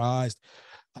be surprised.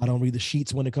 I don't read the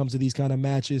sheets when it comes to these kind of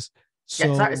matches. So,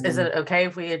 yeah, sorry. Is it okay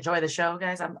if we enjoy the show,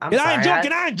 guys? I'm sorry.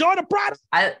 Can I enjoy the product?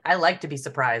 I like to be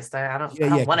surprised. I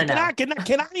don't want to know.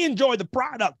 Can I enjoy the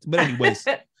product? But anyways,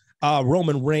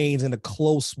 Roman Reigns in a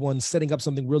close one, setting up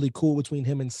something really cool between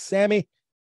him and Sami.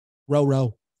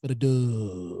 Ro for the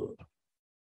dub.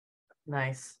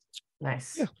 Nice.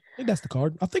 Yeah, I think that's the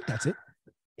card. I think that's it.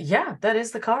 Yeah, that is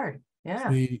the card. Yeah.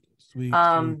 Sweet.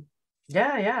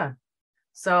 Yeah.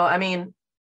 So I mean,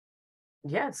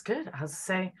 yeah, it's good. I was to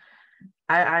say,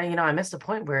 I missed a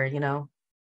point where, you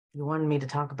wanted me to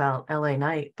talk about LA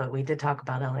Knight, but we did talk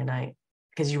about LA Knight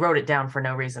because you wrote it down for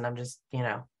no reason. I'm just,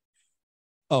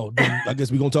 Oh, then I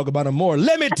guess we're gonna talk about him more.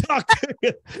 Let me talk to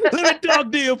you. Let me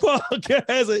talk to your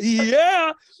podcast.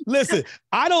 Yeah. Listen,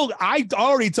 I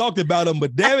already talked about him,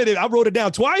 but damn it, I wrote it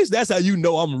down twice. That's how you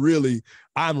know I'm really.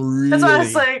 That's why I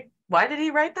was like, why did he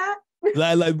write that?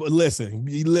 Listen,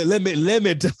 let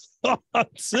me talk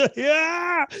to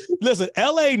you. Listen,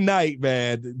 LA Knight,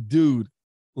 man, dude.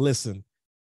 Listen.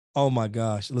 Oh my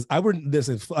gosh.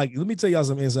 Listen, like, let me tell y'all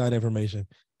some inside information.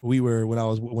 When I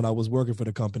was working for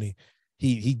the company.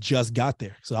 He just got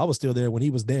there. So I was still there when he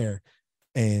was there,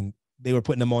 and they were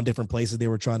putting him on different places. They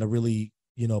were trying to really,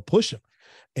 push him.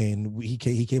 And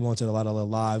he came on to a lot of the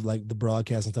live, like the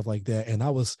broadcast and stuff like that. And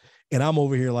I'm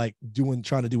over here like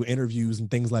trying to do interviews and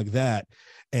things like that.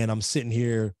 And I'm sitting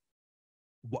here.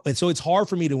 And so it's hard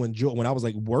for me to enjoy when I was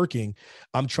like working.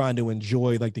 I'm trying to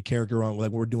enjoy like the character on, like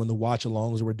we're doing the watch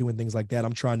alongs or we're doing things like that.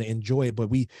 I'm trying to enjoy it,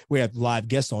 but we have live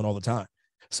guests on all the time.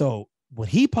 So when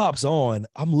he pops on,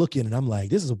 I'm looking and I'm like,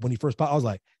 this is when he first popped. I was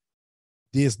like,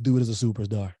 this dude is a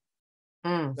superstar.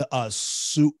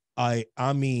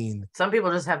 I mean, some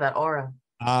people just have that aura.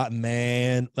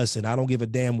 Man, listen, I don't give a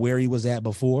damn where he was at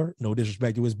before. No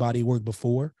disrespect to his body work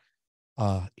before.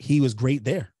 He was great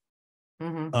there.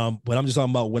 Mm-hmm. But I'm just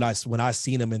talking about when I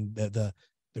seen him in the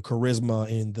charisma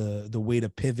and the way to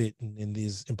pivot and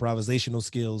his improvisational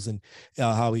skills and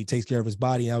how he takes care of his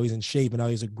body, how he's in shape, and how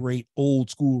he's a great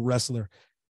old school wrestler.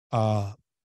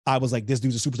 I was like, this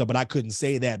dude's a superstar, but I couldn't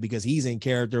say that because he's in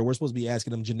character. We're supposed to be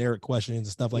asking him generic questions and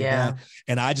stuff like that.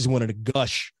 And I just wanted to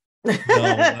gush. I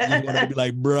just wanted to be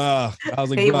like, bruh. I was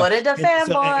like, he wanted a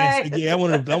fanboy. Yeah, I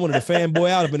wanted a fanboy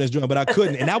out up in this joint, but I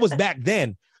couldn't. And that was back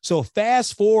then. So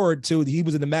fast forward to he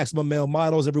was in the Maximum Male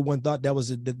Models. Everyone thought that was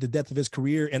the death of his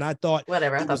career. And I thought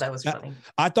whatever. I thought that was funny.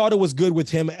 I thought it was good with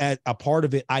him at a part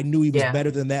of it. I knew he was better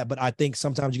than that, but I think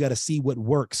sometimes you got to see what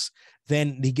works.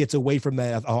 Then he gets away from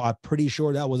that. I'm pretty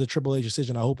sure that was a Triple H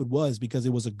decision. I hope it was because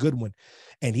it was a good one.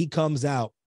 And he comes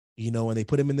out, and they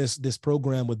put him in this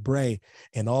program with Bray,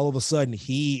 and all of a sudden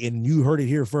and you heard it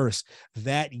here first,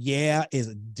 that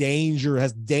has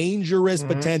dangerous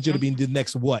potential to be the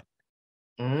next what?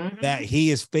 Mm-hmm. That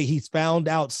he's found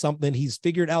out something. He's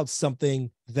figured out something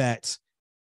that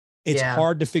it's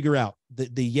hard to figure out.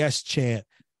 The yes chant,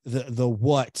 the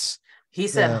what. He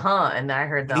said, and I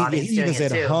heard the audience doing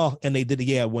it too. And they did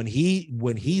it. When he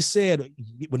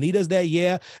does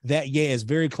that is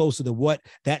very close to the what.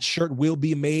 That shirt will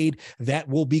be made. That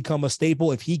will become a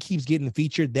staple. If he keeps getting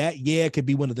featured, that could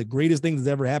be one of the greatest things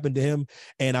that's ever happened to him.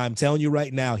 And I'm telling you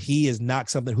right now, he is not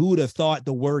something. Who would have thought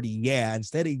the word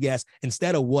instead of yes,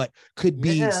 instead of what could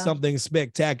be something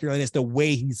spectacular. And it's the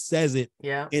way he says it.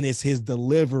 Yeah. And it's his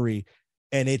delivery.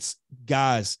 And it's,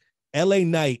 guys, LA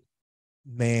Knight,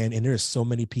 man, and there's so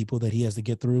many people that he has to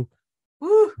get through.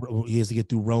 Woo. He has to get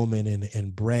through Roman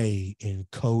and Bray and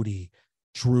Cody,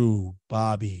 Drew,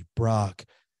 Bobby, Brock,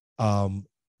 Theory,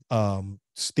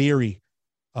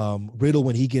 Riddle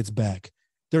when he gets back.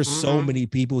 There's so many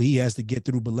people he has to get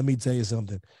through. But let me tell you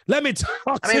something. Let me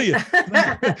talk to you.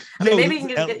 Maybe you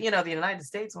can get the United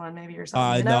States one, maybe or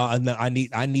something. No, I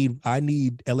need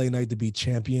LA Knight to be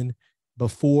champion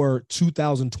before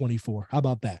 2024. How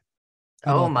about that?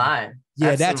 My.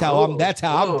 Yeah, I'm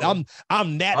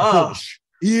that push.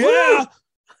 Yeah.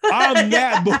 I'm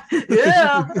that boy.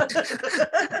 Yeah.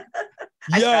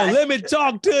 Yo, let me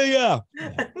talk to you.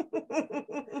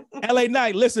 LA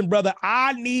Knight, listen, brother,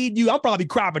 I need you. I'm probably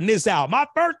cropping this out. My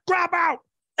first crop out.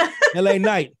 LA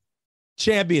Knight,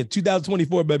 champion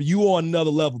 2024, baby. You on another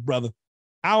level, brother.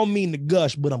 I don't mean to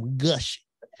gush, but I'm gushing.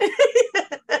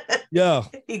 Yo.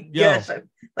 Gushing.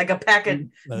 Like a pack of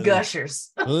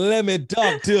gushers. Let me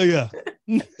talk to you.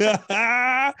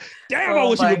 Damn, I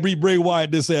wish he would beat Bray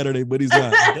Wyatt this Saturday, but he's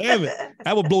not. Damn it.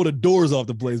 I would blow the doors off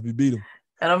the place if we beat him.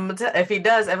 And I'm gonna if he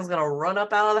does, Evan's gonna run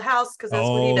up out of the house because that's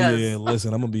what he does. Yeah,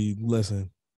 listen, I'm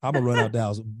gonna run out the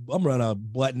house. I'm running out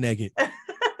butt naked.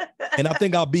 And I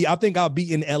think I'll be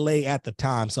in LA at the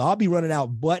time. So I'll be running out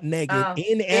butt naked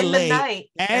in LA the night.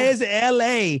 as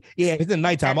LA. Yeah, if it's the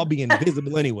nighttime, I'll be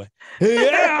invisible anyway.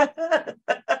 Yeah.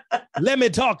 Let me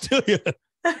talk to you.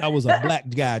 That was a black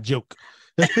guy joke.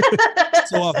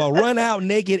 So if I run out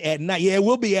naked at night, yeah,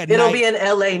 we'll be at night. It'll be an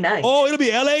LA night. Oh, it'll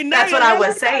be LA night. That's what I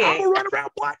was saying. I'm gonna run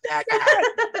around butt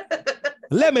naked.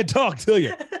 Let me talk to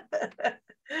you.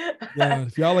 Yeah,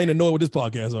 if y'all ain't annoyed with this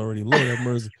podcast already, Lord have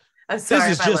mercy. I'm sorry,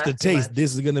 this is just a taste.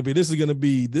 This is gonna be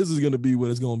what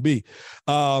it's gonna be.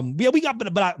 Yeah, we got,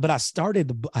 but I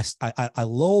started. I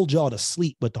lulled y'all to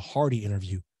sleep with the Hardy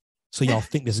interview, so y'all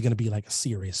think this is gonna be like a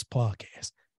serious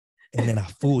podcast, and then I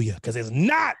fool you because it's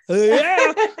not.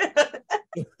 Yeah.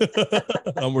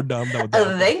 We're done. I'm done with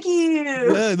that. Thank you.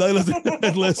 Yeah,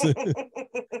 listen.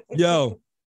 Yo,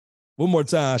 one more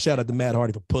time, shout out to Matt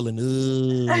Hardy for pulling.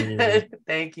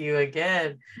 Thank you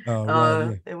again.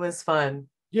 Right. It was fun.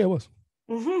 Yeah, it was.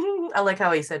 I like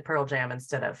how he said Pearl Jam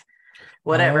instead of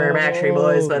whatever Backstreet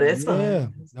Boys, but it's fun. Yeah,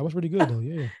 that was pretty good though.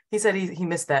 Yeah. He said he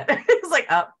missed that. He was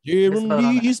like, "Up."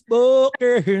 Jeremy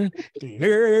Spoker.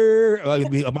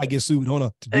 I might get sued. Hold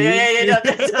on. Yeah.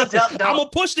 Don't. I'm gonna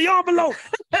push the envelope.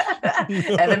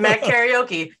 Evan Mac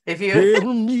karaoke. If you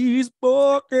Jeremy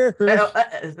Spoker.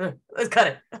 Let's cut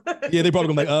it. Yeah, they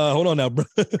probably gonna be like, hold on now, bro.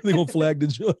 They gonna flag the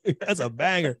joint. That's a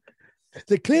banger.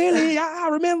 So clearly, I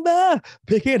remember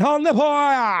picking on the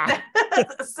boy.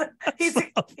 he's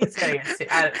gonna get sued.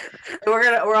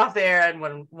 We're off the air in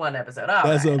one episode.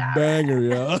 That's a banger,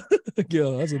 yo.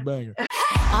 Yeah, that's a banger.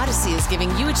 Odyssey is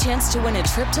giving you a chance to win a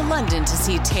trip to London to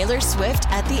see Taylor Swift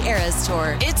at the Eras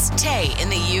Tour. It's Tay in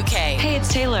the UK. Hey,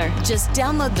 it's Taylor. Just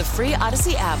download the free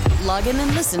Odyssey app, log in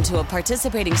and listen to a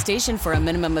participating station for a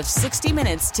minimum of 60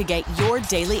 minutes to get your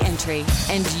daily entry.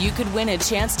 And you could win a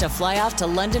chance to fly off to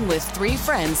London with 3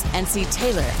 friends and see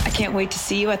Taylor. I can't wait to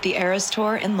see you at the Eras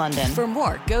Tour in London. For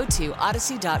more, go to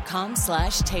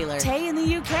odyssey.com/Taylor. Tay in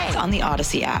the UK. It's on the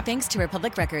Odyssey app. Thanks to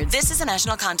Republic Records. This is a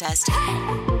national contest.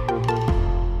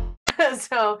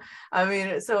 So, I mean,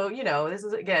 this is a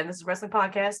wrestling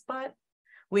podcast, but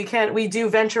we do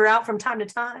venture out from time to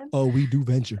time. Oh, we do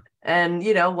venture. And,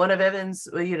 one of Evan's,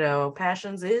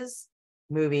 passions is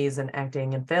movies and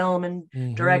acting and film and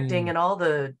directing and all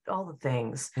the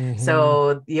things. Mm-hmm.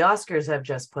 So the Oscars have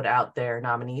just put out their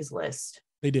nominees list.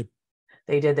 They did.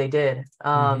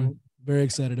 Very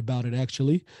excited about it,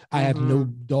 actually. I have no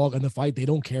dog in the fight. They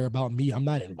don't care about me. I'm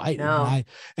not invited. No.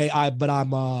 But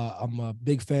I'm a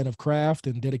big fan of craft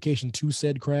and dedication to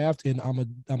said craft, and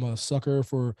I'm a sucker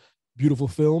for beautiful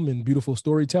film and beautiful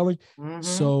storytelling. Mm-hmm.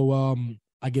 So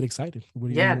I get excited.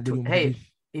 Hey,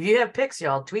 if you have picks,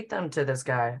 y'all tweet them to this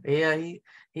guy. Yeah,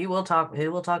 he will talk. He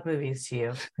will talk movies to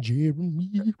you.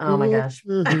 Jeremy. Oh my gosh.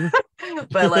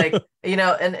 But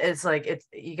and it's like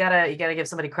you gotta give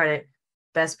somebody credit.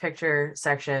 Best Picture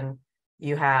section,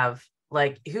 you have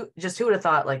who would have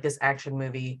thought this action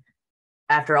movie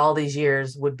after all these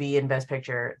years would be in Best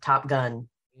Picture? Top Gun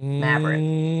Maverick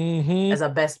as a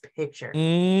Best Picture.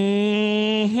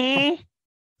 And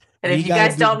if you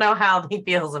guys don't know how he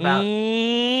feels about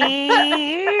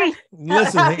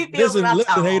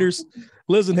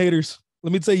listen haters,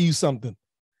 let me tell you something.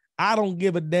 I don't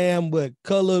give a damn what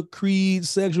color, creed,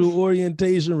 sexual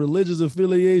orientation, religious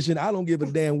affiliation. I don't give a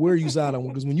damn where you side on,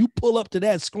 because when you pull up to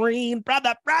that screen,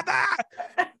 brother,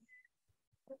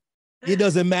 it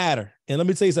doesn't matter. And let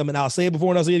me tell you something. I'll say it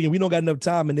before and I'll say it again. We don't got enough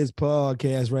time in this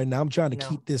podcast right now. I'm trying to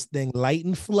keep this thing light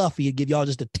and fluffy and give y'all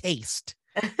just a taste.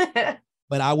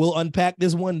 But I will unpack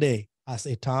this one day. I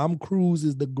say Tom Cruise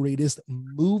is the greatest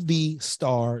movie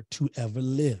star to ever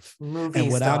live.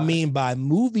 I mean by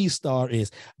movie star is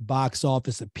box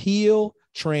office appeal,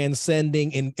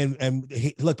 transcending, and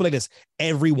look, put it like this.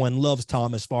 Everyone loves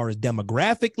Tom as far as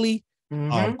demographically,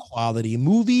 quality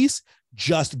movies,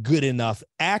 just good enough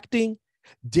acting,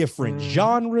 different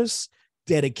genres,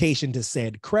 dedication to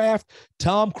said craft.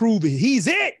 Tom Cruise, he's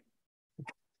it.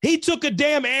 He took a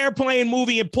damn airplane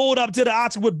movie and pulled up to the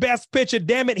Oscar with Best Picture.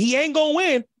 Damn it, he ain't gonna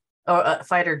win. Or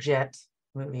Fighter Jet.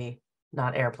 movie,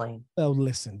 not Airplane. Oh,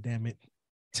 listen, damn it.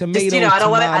 Tomatoes, just, you know, I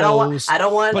don't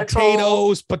want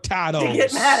potatoes, to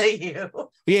get mad at you.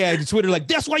 Yeah, Twitter like,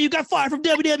 that's why you got fired from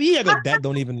WWE. I go, that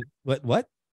don't even what?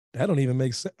 That don't even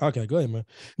make sense. Okay, go ahead, man.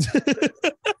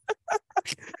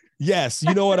 Yes,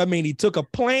 you know what I mean. He took a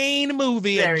plane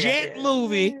movie, a jet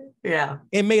movie,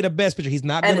 and made a best picture. He's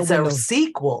not going to win. And it's a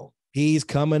sequel. He's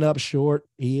coming up short.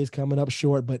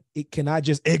 But can I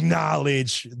just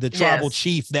acknowledge the tribal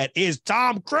chief that is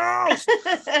Tom Cruise?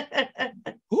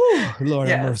 Whew, Lord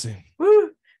have mercy.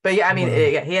 Woo. But yeah, I mean,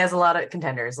 he has a lot of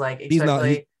contenders. Like,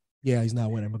 especially he's not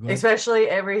winning. Especially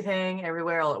Everything,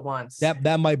 Everywhere, All at Once.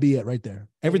 That might be it right there.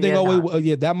 Everything,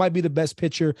 that might be the best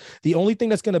picture. The only thing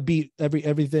that's gonna beat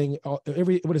everything,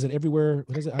 what is it? Everywhere,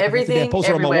 what is it? Everything,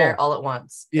 Everywhere, All at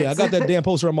Once. Yeah, I got that damn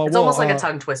poster on my wall. It's almost like a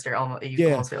tongue twister. Almost, you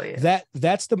can almost feel it.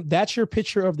 That's your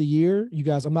picture of the year, you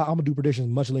guys. I'm gonna do predictions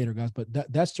much later, guys. But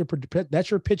that's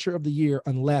your picture of the year,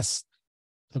 unless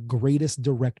the greatest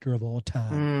director of all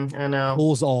time I know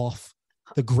pulls off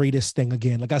the greatest thing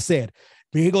again. Like I said.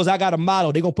 He goes, I got a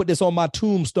motto. They're going to put this on my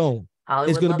tombstone. Hollywood,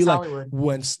 it's going to be like, Hollywood.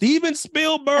 When Steven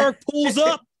Spielberg pulls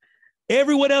up,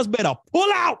 everyone else better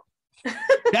pull out.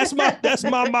 That's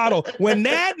my motto. When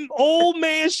that old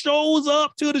man shows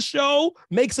up to the show,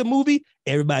 makes a movie,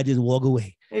 everybody just walk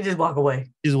away. They just walk away.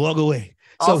 Just walk away.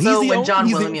 Also, so when John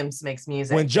Williams makes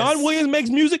music. When John Williams makes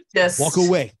music, just walk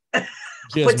away.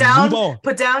 Just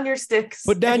put down your sticks.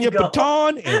 Put down your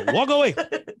baton and walk away.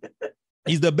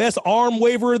 He's the best arm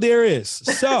waver there is.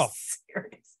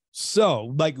 So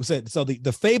like I said, so the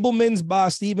Fabelmans by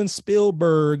Steven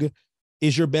Spielberg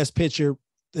is your best picture.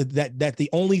 That the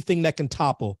only thing that can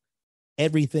topple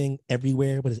Everything,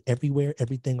 Everywhere. What is Everywhere?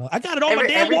 Everything. I got it on my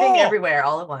damn Everything, wall. Everywhere,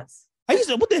 All at Once. I used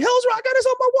to, what the hell's wrong? I got this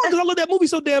on my wall because I love that movie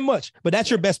so damn much. But that's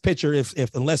your best picture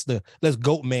unless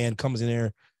Goat Man comes in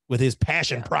there with his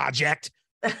passion project.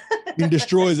 He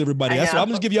destroys everybody. That's why I'm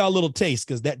just give y'all a little taste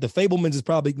because the Fabelmans is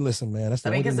probably listen, man. That's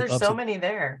because there's so many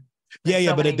there. There's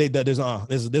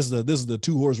this is the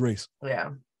 2-horse race.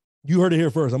 Yeah, you heard it here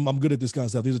first. I'm good at this kind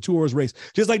of stuff. There's a 2-horse race,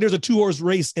 just like there's a 2-horse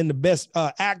race in the best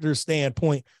actor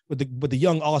standpoint with the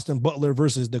young Austin Butler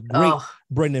versus the great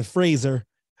Brendan Fraser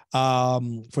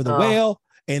for The Whale,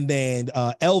 and then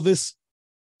Elvis.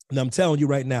 And I'm telling you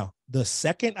right now, the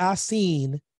second I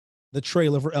seen the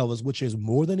trailer for Elvis, which is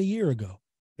more than a year ago.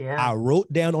 I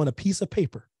wrote down on a piece of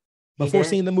paper before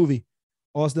seeing the movie,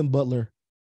 Austin Butler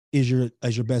is your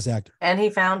best actor. And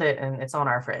he found it, and it's on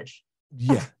our fridge.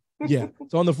 Yeah.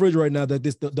 It's on the fridge right now. That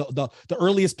this the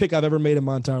earliest pick I've ever made in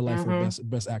my entire life for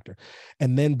best actor.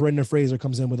 And then Brendan Fraser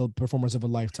comes in with a performance of a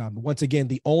lifetime. But once again,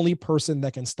 the only person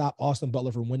that can stop Austin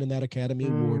Butler from winning that Academy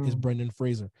Award is Brendan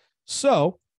Fraser.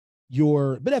 So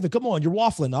but Evan, come on, you're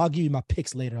waffling. I'll give you my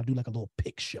picks later. I'll do like a little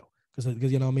pick show.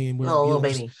 Because you know what I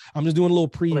mean? I'm just doing a little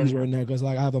previews right now because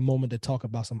like I have a moment to talk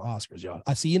about some Oscars, y'all.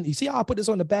 You see how I put this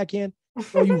on the back end?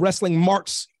 All you wrestling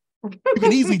marks, you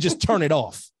can easily just turn it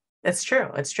off. It's true.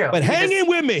 But hang in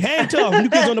with me. Hang tough. New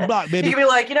Kids on the Block, baby. You can be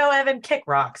like, Evan, kick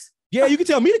rocks. Yeah, you can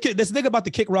tell me to kick. That's the thing about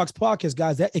the Kick Rocks podcast,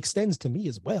 guys. That extends to me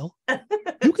as well.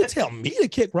 You can tell me to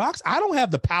kick rocks. I don't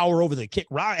have the power over the kick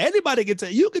rock. Anybody can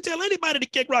tell. You can tell anybody to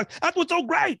kick rocks. That's what's so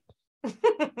great.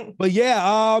 But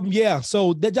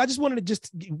so I just wanted to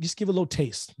just give a little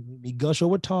taste. Let me gush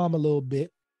over Tom a little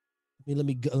bit. Let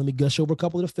me gush over a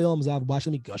couple of the films I've watched.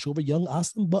 Let me gush over young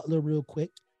Austin Butler real quick,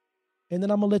 and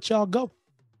then I'm gonna let y'all go.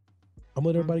 I'm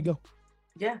gonna let everybody go.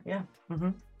 Yeah.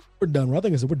 Mm-hmm. We're done. I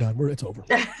think we're done. It's over.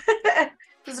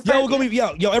 We're gonna be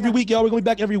every week. We're gonna be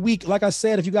back every week. Like I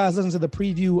said, if you guys listen to the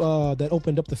preview that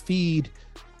opened up the feed.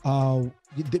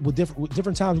 With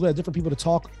different times we have different people to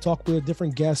talk with,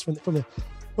 different guests from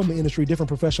the industry, different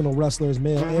professional wrestlers,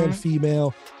 male and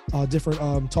female,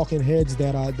 different talking heads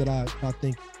that I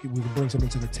think we can bring something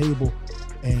to the table,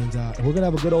 and we're gonna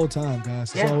have a good old time,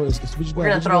 guys. Yeah. So we're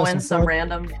gonna throw in some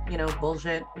random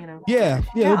bullshit. Yeah.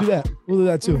 We'll do that. We'll do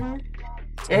that too. Mm-hmm.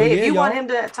 Hey, if you want him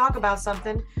to talk about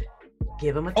something,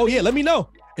 give him a tweet. Let me know.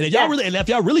 And if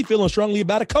y'all really feeling strongly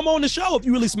about it, come on the show. If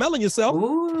you really smelling yourself,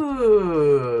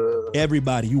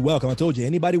 everybody, you welcome. I told you,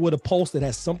 anybody with a pulse that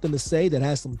has something to say, that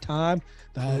has some time,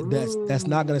 that's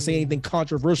not gonna say anything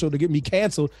controversial to get me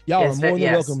canceled. Y'all are more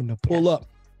than welcome to pull up.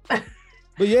 But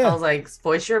I was like,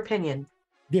 voice your opinion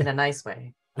in a nice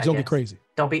way. Don't get crazy.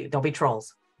 Don't be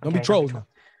trolls. Don't be trolls. Now.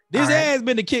 This has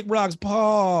been the Kick Rocks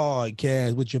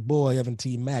podcast with your boy Evan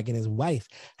T. Mack and his wife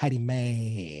Heidi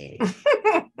Mae.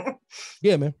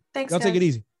 Yeah, man. Thanks. Y'all take it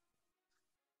easy.